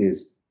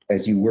is,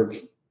 as you work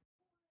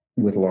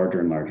with larger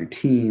and larger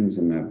teams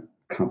and a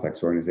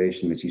complex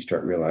organization, that you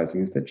start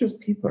realizing is that just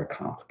people are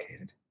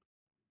complicated.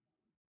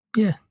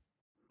 Yeah.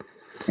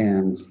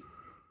 And,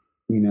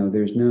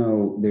 there's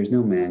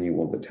no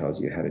manual that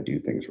tells you how to do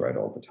things right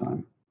all the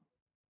time.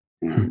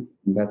 And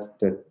that's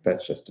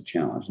just a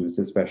challenge. And it's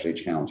especially a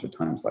challenge at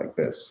times like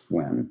this,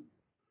 when,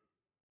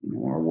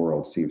 our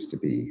world seems to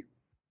be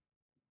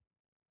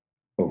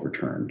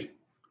overturned.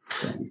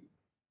 So.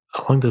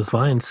 Along those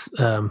lines,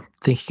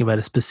 thinking about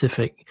a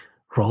specific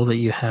role that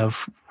you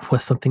have,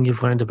 what's something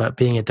you've learned about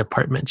being a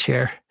department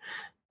chair?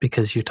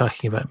 Because you're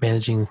talking about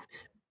managing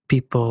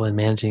people and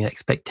managing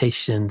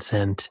expectations,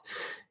 and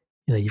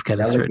you've got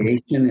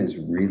delegation is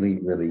really,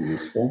 really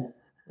useful.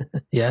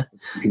 Yeah,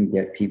 you can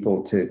get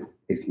people to,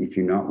 if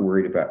you're not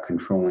worried about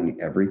controlling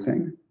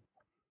everything,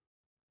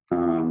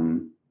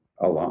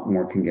 a lot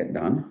more can get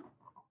done.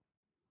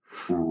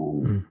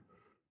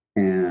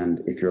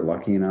 And if you're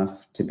lucky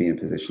enough to be in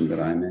a position that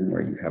I'm in,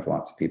 where you have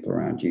lots of people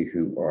around you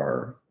who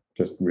are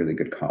just really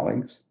good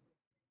colleagues,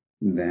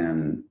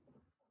 then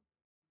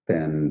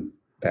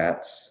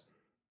that's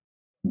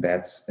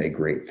a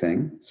great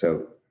thing.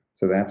 So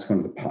that's one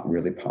of the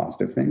really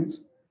positive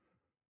things.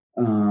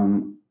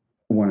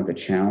 One of the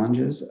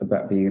challenges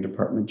about being a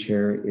department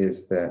chair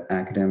is that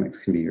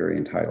academics can be very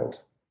entitled.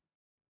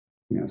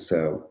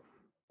 So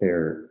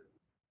there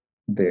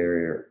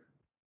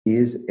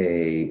is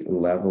a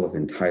level of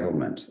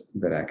entitlement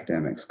that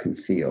academics can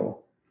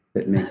feel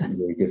that makes it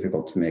very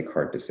difficult to make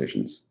hard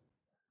decisions.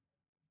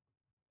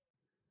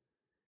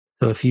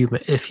 So if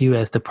you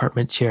as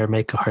department chair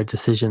make a hard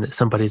decision that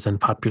somebody's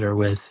unpopular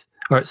with,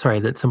 or sorry,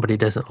 that somebody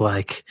doesn't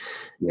like,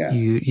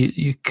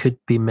 you could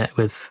be met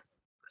with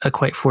a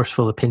quite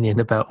forceful opinion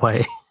about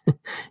why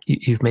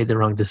you've made the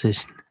wrong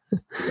decision.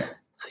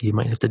 So you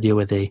might have to deal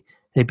with a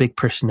big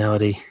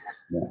personality.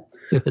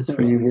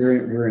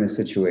 We're in a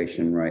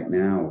situation right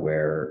now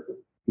where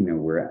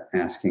we're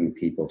asking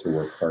people to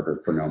work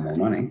harder for no more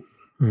money,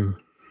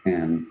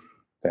 and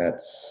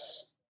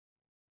that's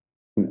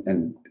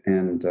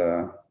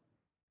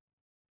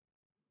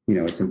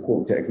it's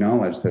important to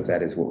acknowledge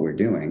that is what we're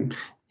doing.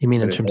 You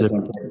mean in terms of?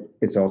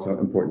 It's also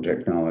important to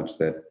acknowledge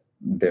that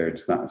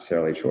there's not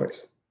necessarily a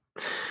choice.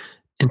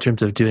 In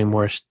terms of doing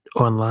more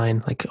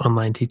online, like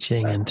online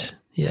teaching, and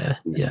yeah.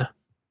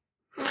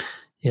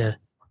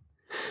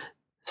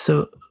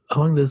 So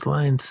along those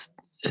lines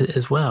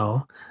as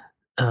well,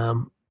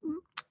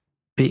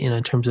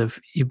 in terms of,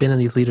 you've been in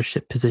these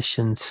leadership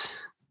positions,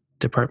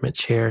 department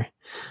chair,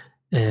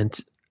 and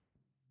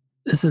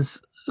this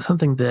is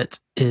something that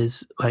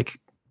is like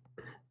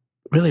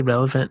really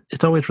relevant.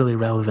 It's always really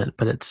relevant,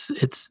 but it's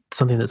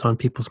something that's on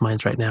people's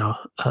minds right now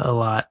a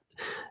lot.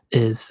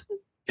 Is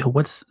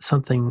what's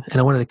something, and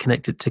I wanted to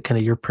connect it to kind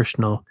of your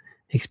personal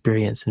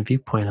experience and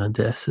viewpoint on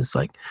this, is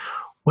like,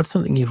 what's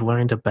something you've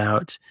learned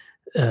about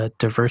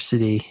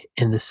diversity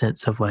in the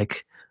sense of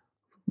like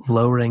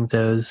lowering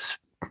those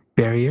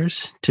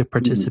barriers to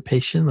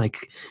participation? Like,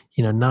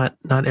 not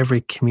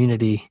different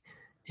community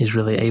is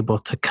really able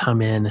to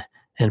come in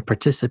and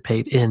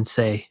participate in,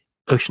 say,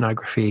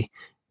 oceanography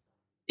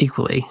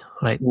equally,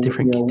 right?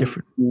 Different.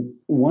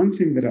 One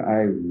thing that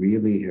I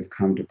really have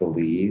come to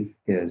believe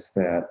is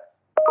that,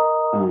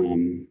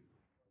 and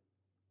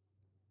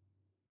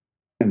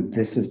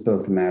this is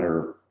both a matter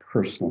of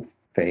personal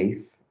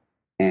faith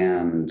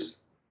and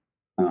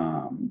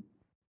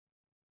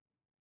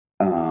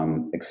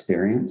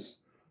experience,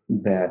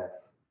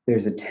 that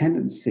there's a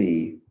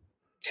tendency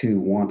to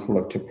want to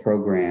look to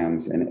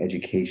programs and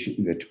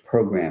education, to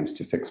programs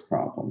to fix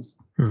problems.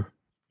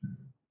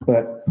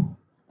 But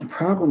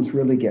problems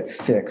really get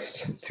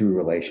fixed through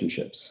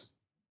relationships.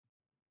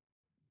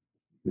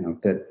 You know,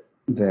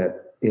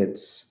 that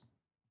it's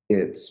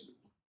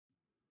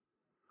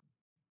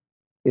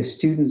if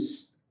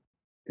students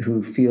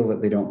who feel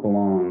that they don't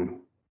belong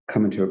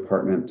come into an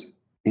apartment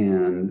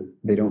and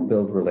they don't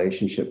build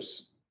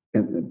relationships,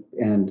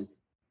 and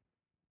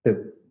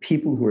the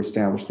people who are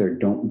established there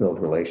don't build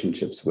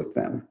relationships with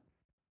them,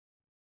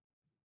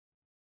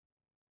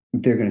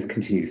 they're going to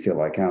continue to feel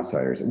like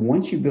outsiders.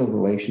 Once you build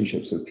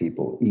relationships with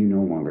people, you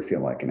no longer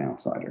feel like an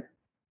outsider.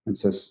 And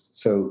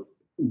so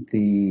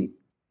the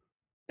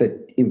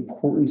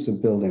importance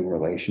of building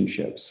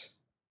relationships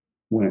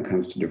when it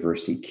comes to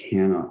diversity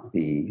cannot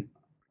be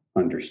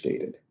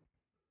understated.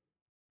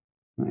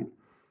 Right.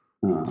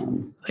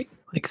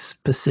 Like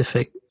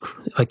specific,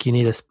 like you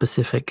need a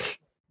specific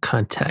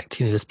contact.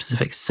 You need a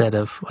specific set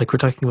of, like we're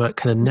talking about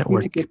kind of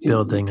network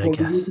building, I guess.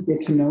 You need to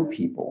get to know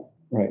people,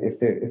 right?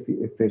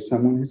 If there's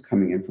someone who's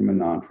coming in from a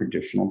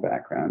non-traditional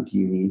background,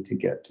 you need to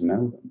get to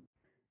know them,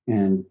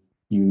 and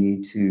you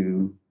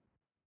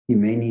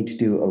may need to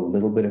do a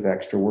little bit of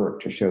extra work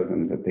to show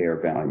them that they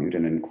are valued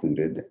and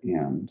included,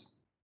 and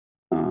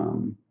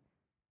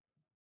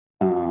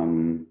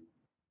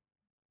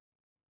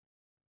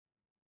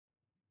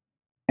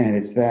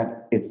it's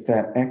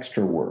that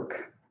extra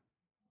work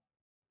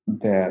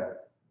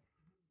that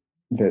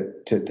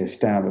to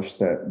establish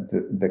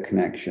the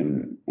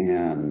connection,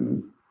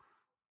 and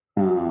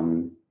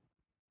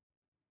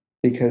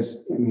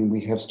because I mean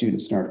we have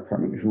students in our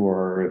department who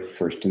are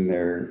first in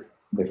their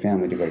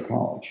family to go to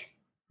college,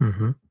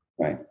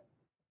 right?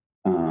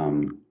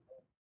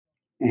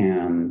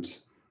 And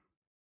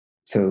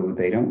so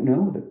they don't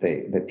know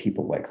that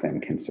people like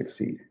them can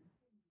succeed,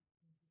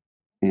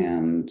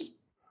 and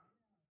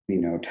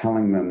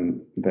telling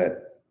them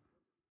that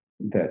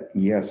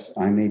yes,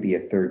 I may be a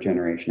third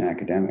generation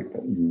academic,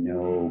 but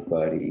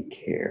nobody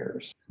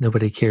cares.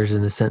 Nobody cares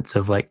in the sense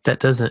of like that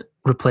doesn't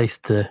replace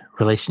the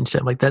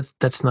relationship. Like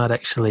that's not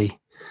actually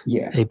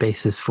a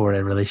basis for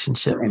a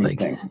relationship. For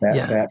anything. Like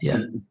that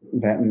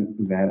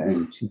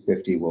and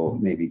 250 will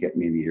maybe get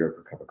me a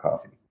mediocre cup of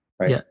coffee.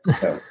 Right. Yeah.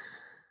 So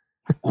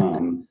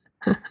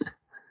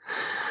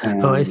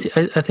I see.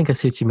 I think I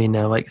see what you mean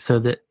now. Like, so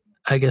that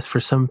I guess for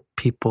some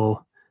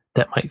people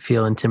that might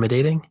feel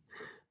intimidating,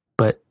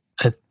 but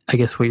I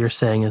guess what you're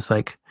saying is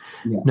like,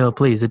 no,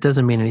 please, it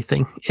doesn't mean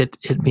anything. It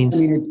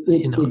means,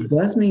 it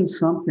does mean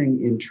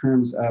something in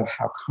terms of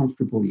how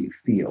comfortable you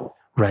feel.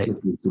 Right.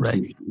 With the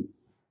institution.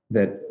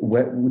 That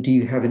what do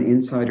you have an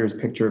insider's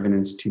picture of an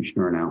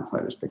institution or an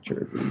outsider's picture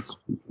of an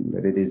institution?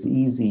 That it is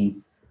easy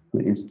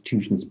when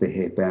institutions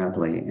behave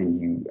badly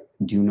and you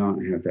do not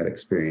have that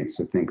experience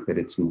to think that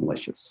it's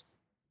malicious.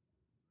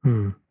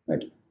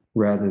 Right?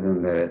 Rather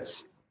than that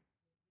it's,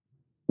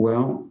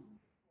 well,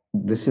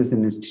 this is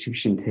an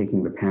institution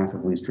taking the path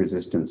of least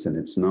resistance, and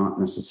it's not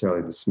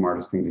necessarily the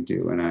smartest thing to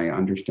do. And I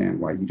understand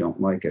why you don't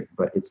like it,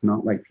 but it's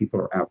not like people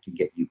are out to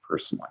get you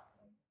personally.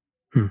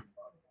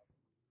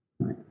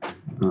 Right.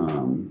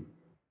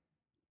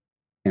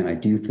 And I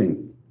do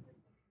think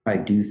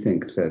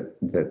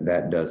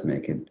that does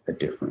make a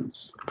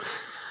difference.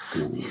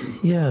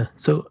 Yeah.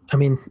 So, I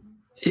mean,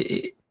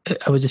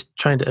 I was just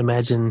trying to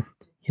imagine,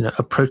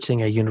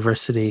 approaching a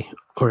university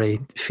or a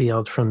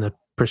field from the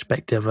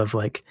perspective of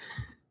like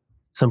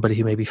somebody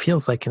who maybe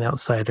feels like an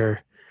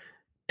outsider.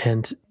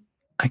 And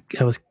I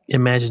was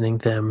imagining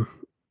them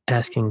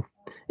asking,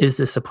 is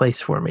this a place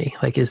for me?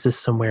 Like, is this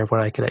somewhere where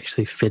I could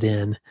actually fit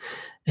in?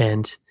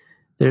 And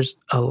there's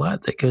a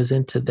lot that goes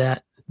into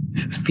that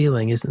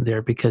feeling, isn't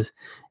there? Because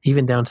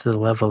even down to the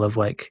level of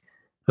like,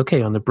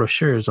 okay, on the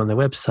brochures on the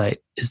website,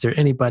 is there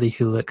anybody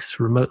who looks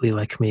remotely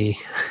like me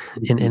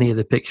in any of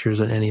the pictures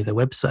on any of the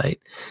website?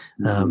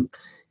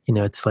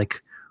 It's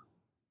like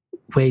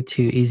way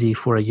too easy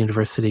for a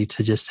university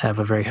to just have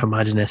a very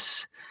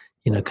homogenous,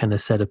 kind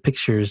of set of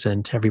pictures,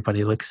 and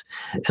everybody looks,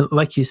 and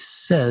like you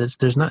said,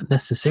 there's not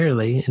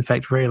necessarily, in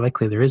fact, very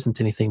likely there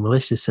isn't anything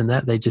malicious in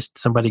that.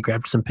 Somebody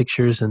grabbed some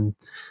pictures and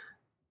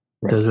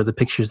those are the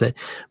pictures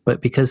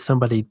but because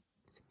somebody,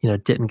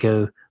 didn't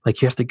go,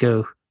 like you have to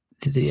go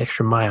to the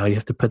extra mile, you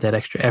have to put that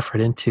extra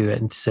effort into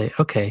it and say,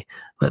 okay,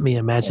 let me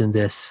imagine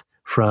this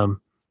from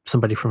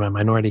somebody from a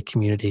minority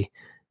community.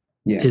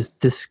 Yeah. Is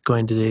this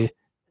going to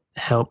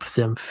help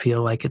them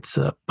feel like it's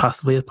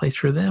possibly a place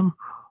for them?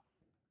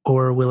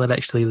 Or will it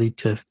actually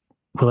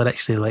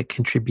like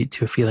contribute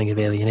to a feeling of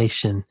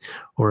alienation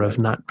or of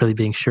not really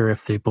being sure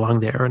if they belong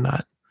there or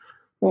not?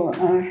 Well,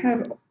 I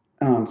have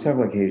on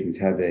several occasions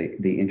had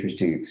the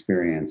interesting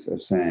experience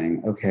of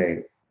saying,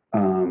 okay,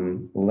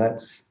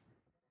 let's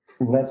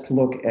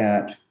look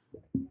at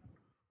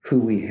who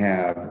we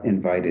have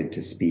invited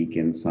to speak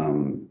in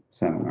some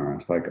seminar.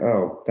 It's like,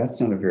 oh, that's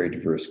not a very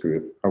diverse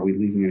group. Are we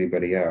leaving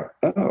anybody out?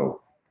 Oh,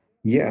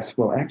 yes.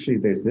 Well, actually,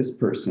 there's this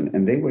person,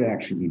 and they would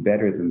actually be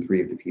better than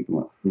 3 of the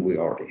people who we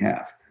already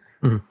have.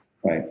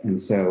 Right. And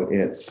so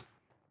it's,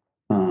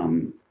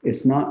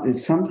 It's not.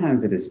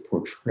 Sometimes it is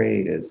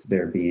portrayed as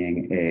there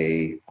being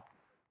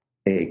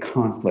a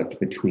conflict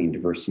between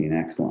diversity and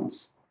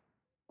excellence,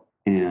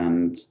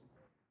 and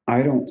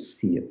I don't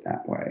see it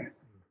that way.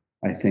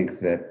 I think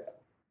that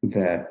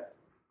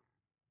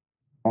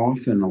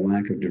often a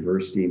lack of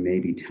diversity may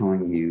be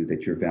telling you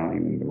that you're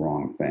valuing the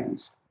wrong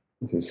things.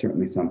 This is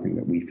certainly something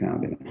that we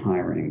found in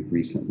hiring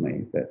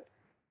recently, that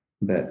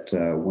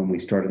when we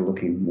started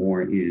looking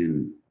more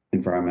in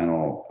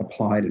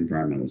applied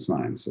environmental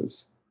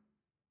sciences,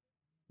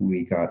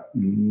 we got a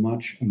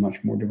much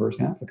more diverse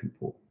applicant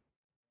pool.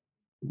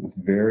 It was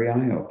very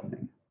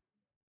eye-opening.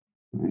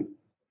 Right?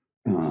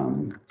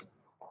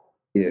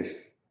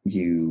 If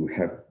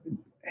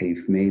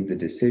you've made the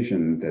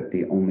decision that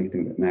the only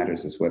thing that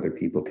matters is whether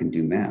people can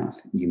do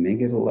math, you may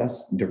get a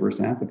less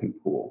diverse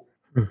applicant pool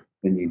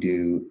than you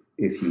do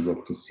if you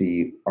look to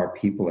see, are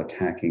people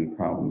attacking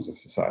problems of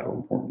societal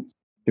importance?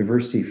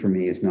 Diversity for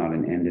me is not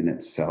an end in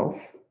itself,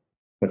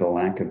 but a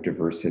lack of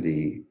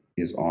diversity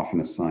is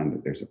often a sign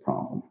that there's a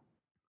problem,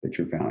 that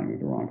you're valuing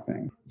the wrong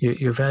thing.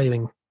 You're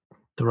valuing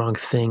the wrong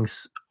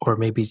things, or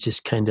maybe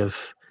just kind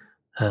of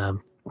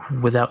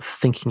without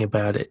thinking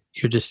about it,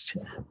 you're just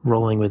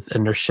rolling with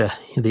inertia,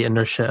 the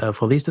inertia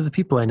of, well, these are the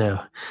people I know,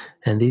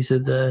 and these are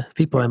the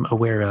people I'm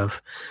aware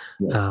of.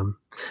 Yes.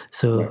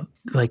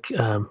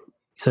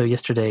 So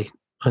yesterday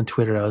on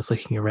Twitter, I was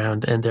looking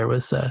around, and there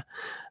was a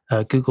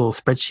Google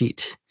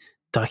spreadsheet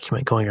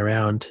document going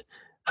around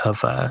of,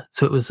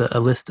 so it was a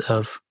list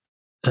of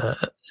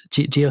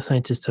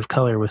geoscientists of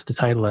color was the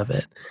title of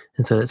it.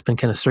 And so it's been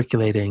kind of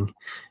circulating,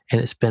 and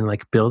it's been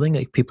like building,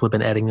 like people have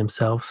been adding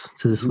themselves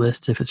to this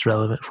list if it's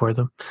relevant for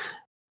them.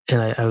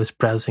 And I was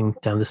browsing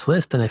down this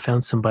list, and I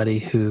found somebody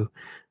who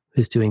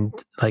is doing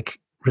like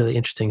really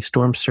interesting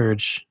storm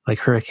surge, like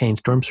hurricane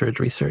storm surge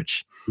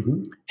research.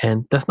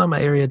 And that's not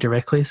my area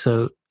directly.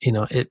 So,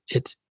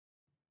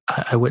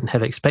 I wouldn't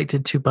have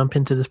expected to bump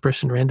into this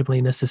person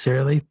randomly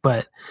necessarily,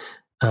 but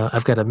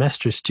I've got a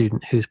master's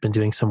student who's been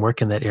doing some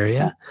work in that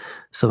area.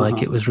 So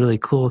it was really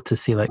cool to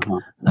see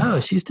oh,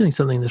 she's doing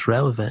something that's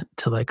relevant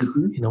to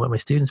what my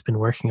student's been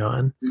working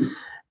on.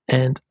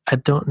 And I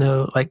don't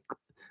know,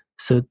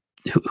 so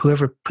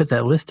whoever put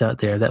that list out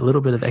there, that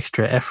little bit of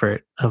extra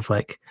effort of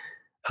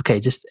okay,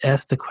 just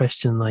ask the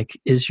question,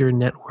 is your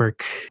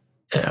network,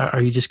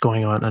 are you just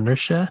going on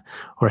inertia,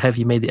 or have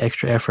you made the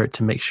extra effort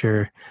to make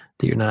sure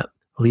that you're not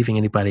leaving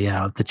anybody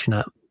out, that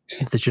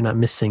you're not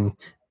missing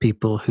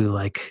people who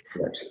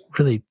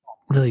really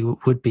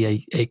would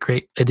be a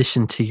great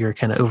addition to your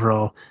kind of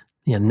overall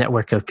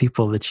network of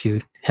people that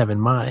you have in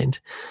mind.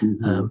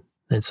 And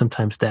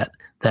sometimes that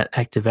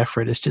active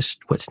effort is just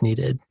what's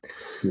needed.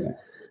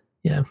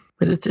 Yeah.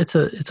 But it's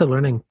a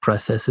learning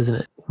process, isn't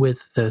it?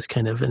 With those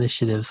kind of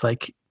initiatives,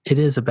 it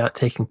is about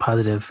taking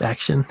positive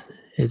action,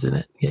 isn't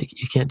it?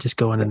 You can't just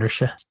go on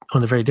inertia.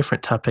 On a very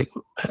different topic,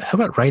 how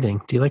about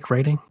writing? Do you like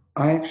writing?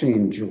 I actually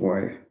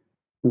enjoy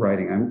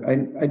writing.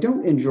 I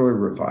don't enjoy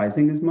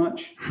revising as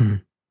much,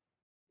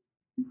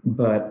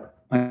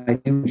 but I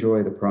do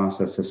enjoy the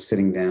process of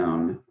sitting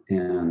down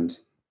and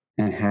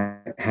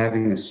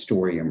having a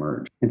story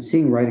emerge. And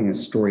seeing writing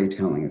as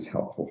storytelling is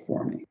helpful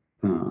for me.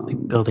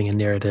 Building a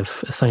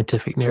narrative, a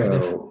scientific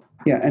narrative. So,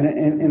 yeah, and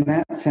in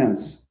that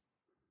sense,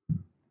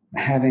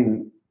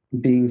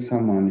 being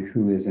someone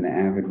who is an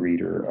avid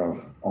reader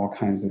of all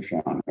kinds of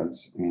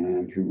genres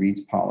and who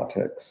reads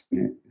politics,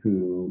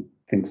 who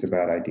thinks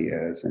about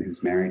ideas, and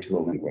who's married to a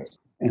linguist,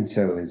 and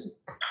so is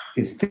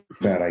thinking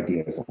about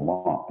ideas a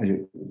lot,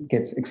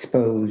 gets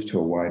exposed to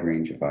a wide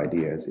range of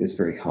ideas, is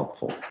very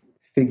helpful.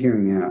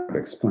 Figuring out how to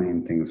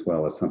explain things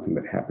well is something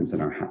that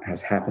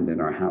has happened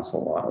in our house a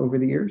lot over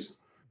the years.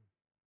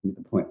 To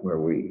the point where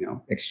we,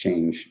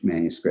 exchange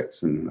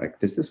manuscripts and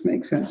does this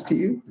make sense to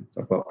you?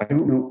 So, well, I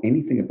don't know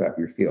anything about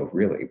your field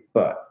really,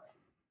 but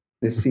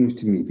this seems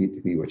to me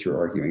to be what you're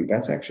arguing.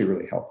 That's actually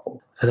really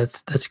helpful.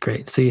 That's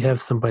great. So you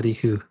have somebody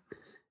who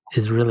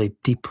is really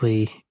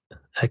deeply,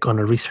 on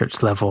a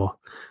research level,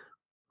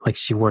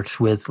 she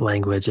works with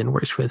language and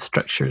works with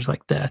structures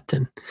like that,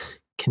 and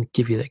can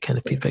give you that kind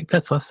of feedback.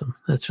 That's awesome.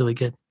 That's really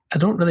good. I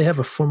don't really have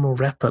a formal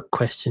wrap-up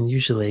question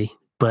usually,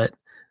 but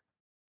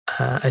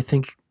I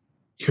think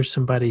you're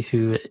somebody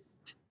who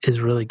is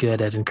really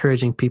good at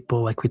encouraging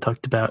people, like we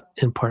talked about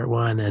in part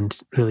one, and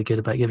really good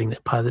about giving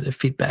that positive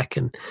feedback.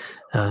 And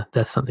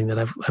that's something that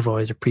I've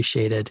always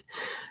appreciated.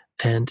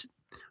 And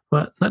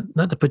well,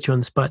 not to put you on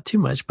the spot too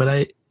much, but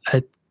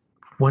I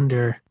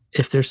wonder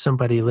if there's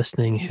somebody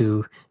listening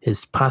who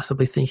is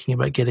possibly thinking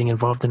about getting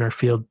involved in our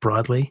field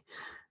broadly.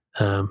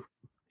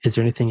 Is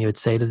there anything you would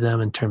say to them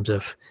in terms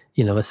of,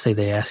 let's say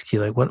they ask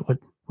you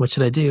what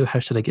should I do? How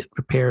should I get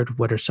prepared?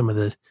 What are some of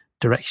the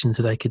directions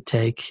that I could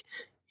take?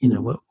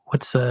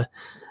 I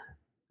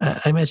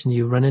imagine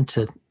you run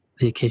into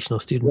the occasional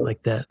student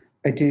like that.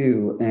 I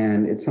do,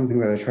 and it's something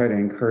that I try to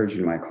encourage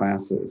in my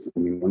classes. I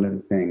mean, one of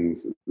the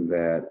things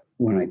that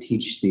when I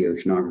teach the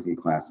oceanography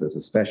classes,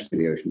 especially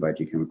the ocean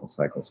biogeochemical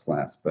cycles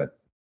class, but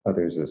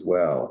others as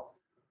well,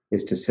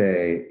 is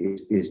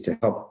to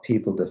help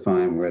people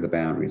define where the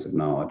boundaries of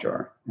knowledge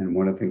are. And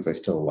one of the things I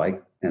still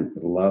like and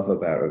love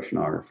about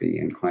oceanography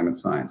and climate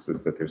science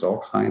is that there's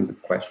all kinds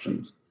of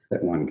questions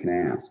that one can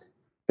ask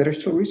that are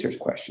still research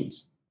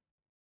questions.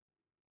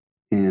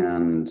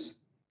 And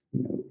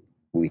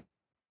we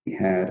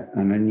had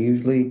an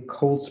unusually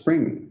cold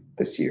spring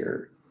this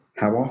year.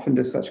 How often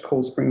do such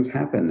cold springs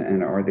happen?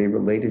 And are they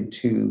related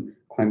to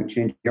climate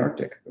change in the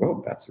Arctic?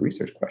 Oh, that's a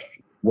research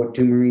question. What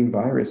do marine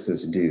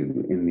viruses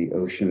do in the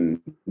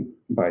ocean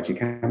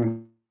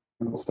biogeochemical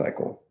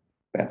cycle?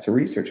 That's a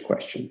research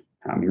question.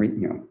 How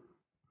marine,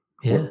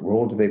 what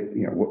role do they,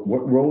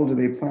 what role do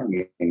they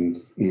play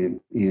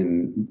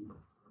in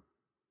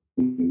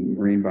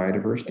marine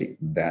biodiversity?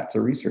 That's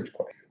a research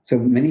question. So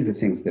many of the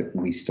things that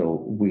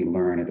we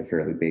learn at a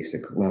fairly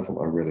basic level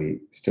are really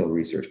still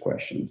research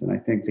questions. And I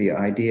think the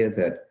idea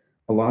that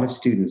a lot of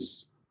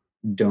students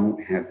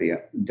don't have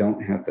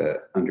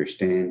the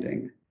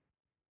understanding.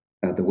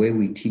 The way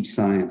we teach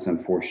science,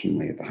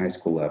 unfortunately, at the high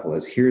school level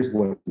is here's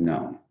what is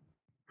known.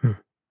 You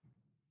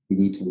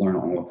need to learn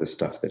all of the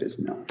stuff that is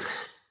known.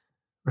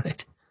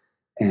 Right.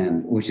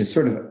 And which is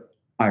sort of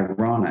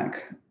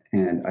ironic.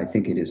 And I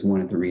think it is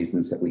one of the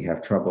reasons that we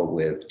have trouble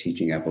with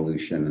teaching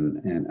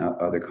evolution and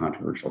other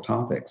controversial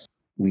topics.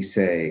 We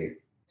say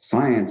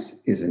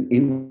science is an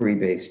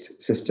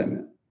inquiry-based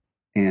system,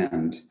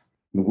 and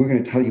we're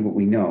going to tell you what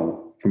we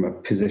know from a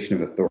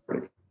position of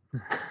authority.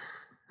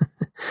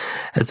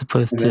 As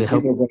opposed to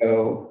help. People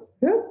go,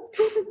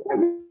 that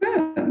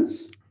makes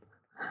sense.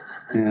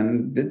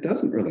 And it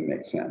doesn't really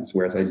make sense.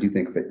 Whereas I do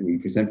think that when you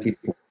present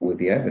people with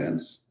the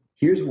evidence,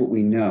 here's what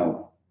we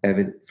know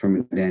from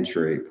an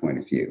evidentiary point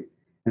of view.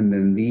 And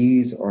then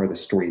these are the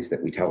stories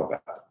that we tell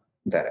about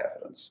that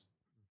evidence.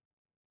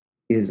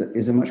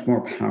 Is a much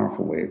more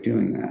powerful way of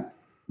doing that.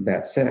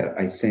 That said,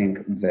 I think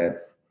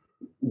that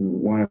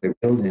one of the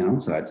real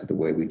downsides of the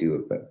way we do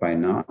it, but by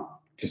not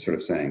just sort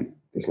of saying,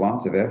 there's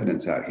lots of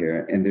evidence out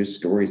here, and there's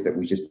stories that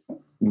we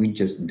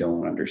just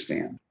don't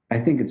understand. I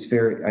think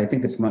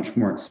it's much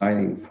more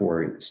exciting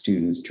for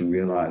students to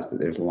realize that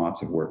there's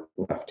lots of work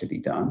left to be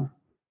done.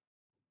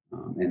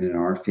 And in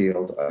our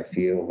field, I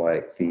feel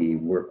like the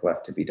work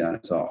left to be done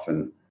is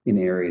often in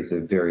areas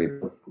of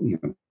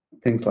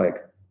things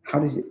like how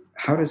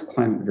does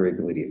climate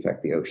variability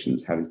affect the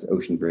oceans? How does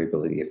ocean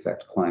variability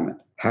affect climate?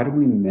 How do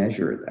we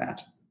measure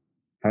that?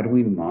 How do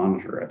we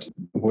monitor it?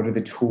 What are the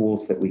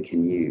tools that we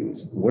can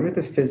use? What are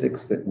the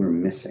physics that we're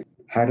missing?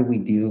 How do we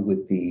deal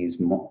with these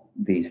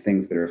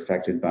things that are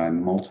affected by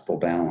multiple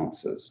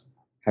balances?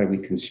 How do we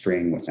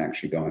constrain what's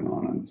actually going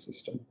on in the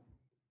system?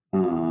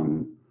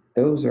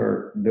 Those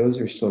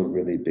are still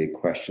really big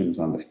questions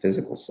on the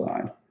physical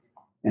side.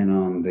 And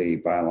on the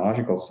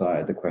biological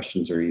side, the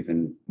questions are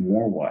even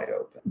more wide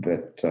open.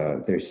 But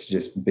there's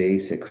just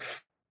basic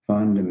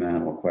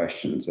fundamental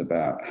questions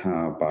about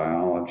how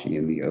biology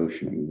in the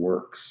ocean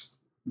works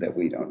that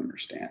we don't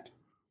understand.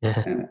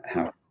 Yeah. And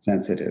how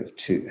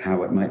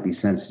it might be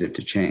sensitive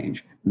to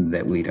change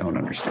that we don't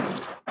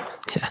understand.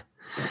 Yeah.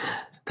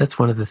 That's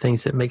one of the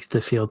things that makes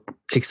the field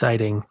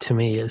exciting to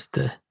me is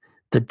the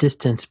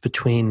distance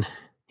between,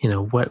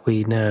 what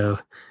we know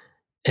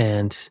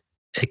and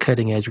a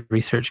cutting edge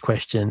research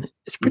question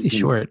is pretty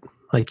short.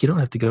 Like you don't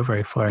have to go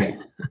very far. Yeah.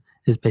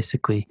 Is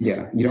basically.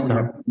 Yeah. You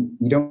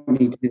don't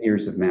need 10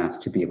 years of math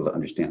to be able to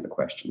understand the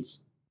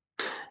questions.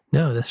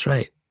 No, that's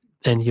right.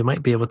 And you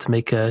might be able to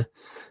make a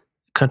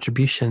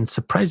contribution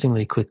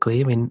surprisingly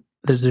quickly. I mean,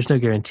 there's no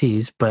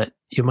guarantees, but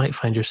you might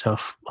find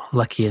yourself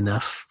lucky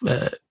enough,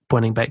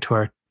 pointing back to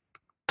our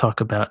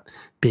talk about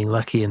being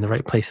lucky in the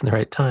right place in the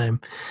right time,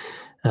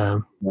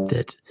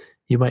 that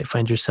you might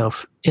find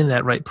yourself in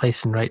that right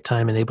place and right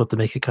time and able to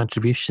make a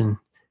contribution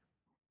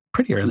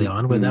pretty early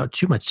on without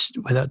too much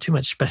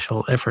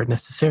special effort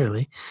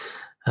necessarily.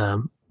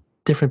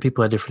 Different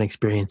people have different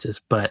experiences,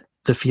 but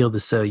the field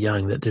is so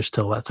young that there's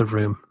still lots of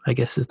room, I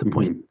guess is the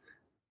point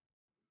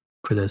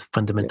for those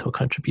fundamental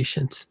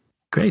contributions.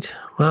 Great.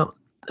 Well,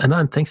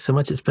 Anand, thanks so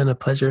much. It's been a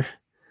pleasure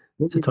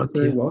to talk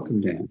to you. You're welcome,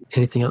 Dan.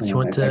 Anything else you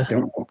want to?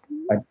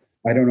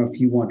 I don't know if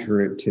you want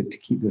to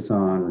keep this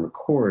on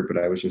record, but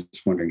I was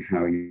just wondering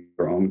how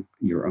your own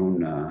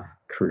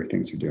career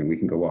things are doing. We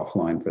can go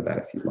offline for that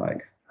if you'd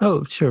like.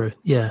 Oh, sure.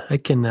 Yeah, I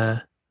can.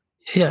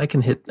 I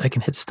can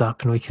hit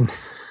stop and we can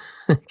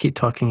keep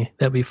talking.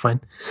 That'd be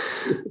fun.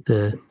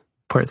 The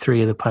part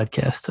 3 of the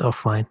podcast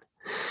offline.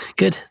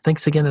 Good.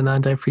 Thanks again,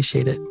 Anand. I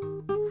appreciate it.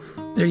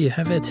 There you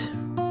have it.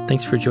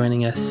 Thanks for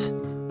joining us.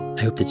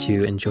 I hope that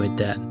you enjoyed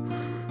that.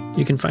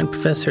 You can find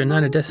Professor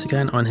Anand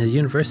Adesigan on his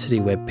university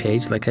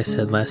webpage. Like I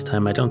said last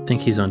time, I don't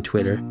think he's on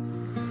Twitter.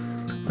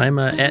 I'm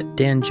at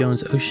Dan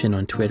Jones Ocean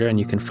on Twitter, and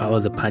you can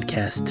follow the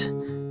podcast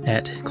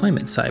at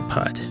Climate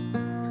SciPod.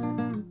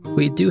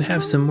 We do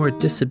have some more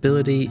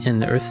disability in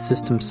the Earth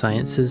System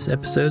Sciences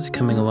episodes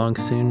coming along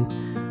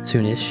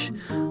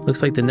soonish.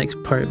 Looks like the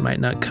next part might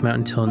not come out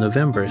until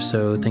November,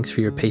 so thanks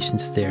for your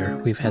patience there.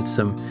 We've had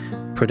some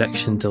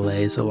production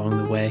delays along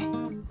the way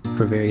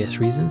for various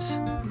reasons.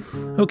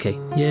 Okay,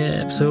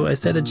 yeah, so I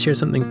said I'd share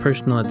something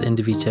personal at the end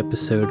of each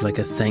episode, like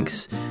a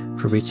thanks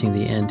for reaching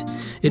the end.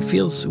 It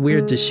feels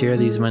weird to share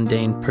these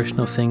mundane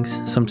personal things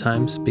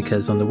sometimes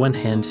because on the one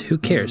hand, who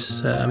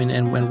cares?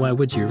 And why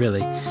would you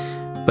really?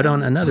 But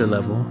on another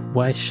level,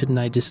 why shouldn't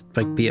I just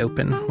be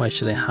open? Why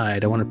should I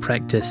hide? I want to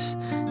practice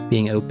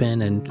being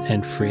open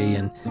and free,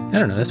 and I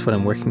don't know, that's what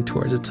I'm working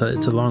towards.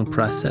 It's a long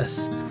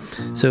process.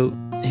 So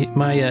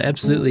my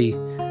absolutely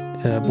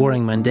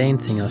boring, mundane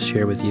thing I'll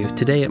share with you.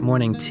 Today at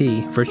morning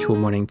tea, virtual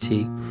morning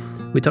tea,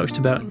 we talked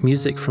about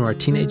music from our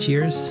teenage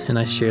years, and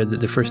I shared that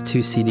the first 2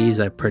 CDs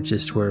I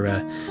purchased were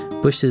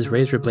Bush's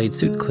Razor Blade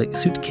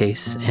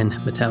Suitcase and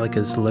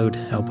Metallica's Load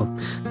album.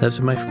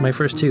 Those were my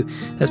first 2.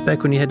 That's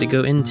back when you had to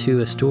go into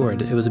a store.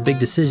 It was a big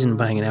decision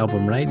buying an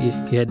album, right?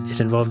 It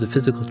involved a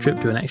physical trip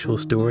to an actual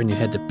store, and you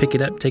had to pick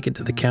it up, take it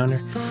to the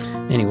counter.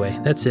 Anyway,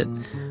 that's it.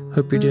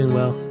 Hope you're doing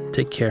well.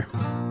 Take care.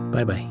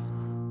 Bye-bye.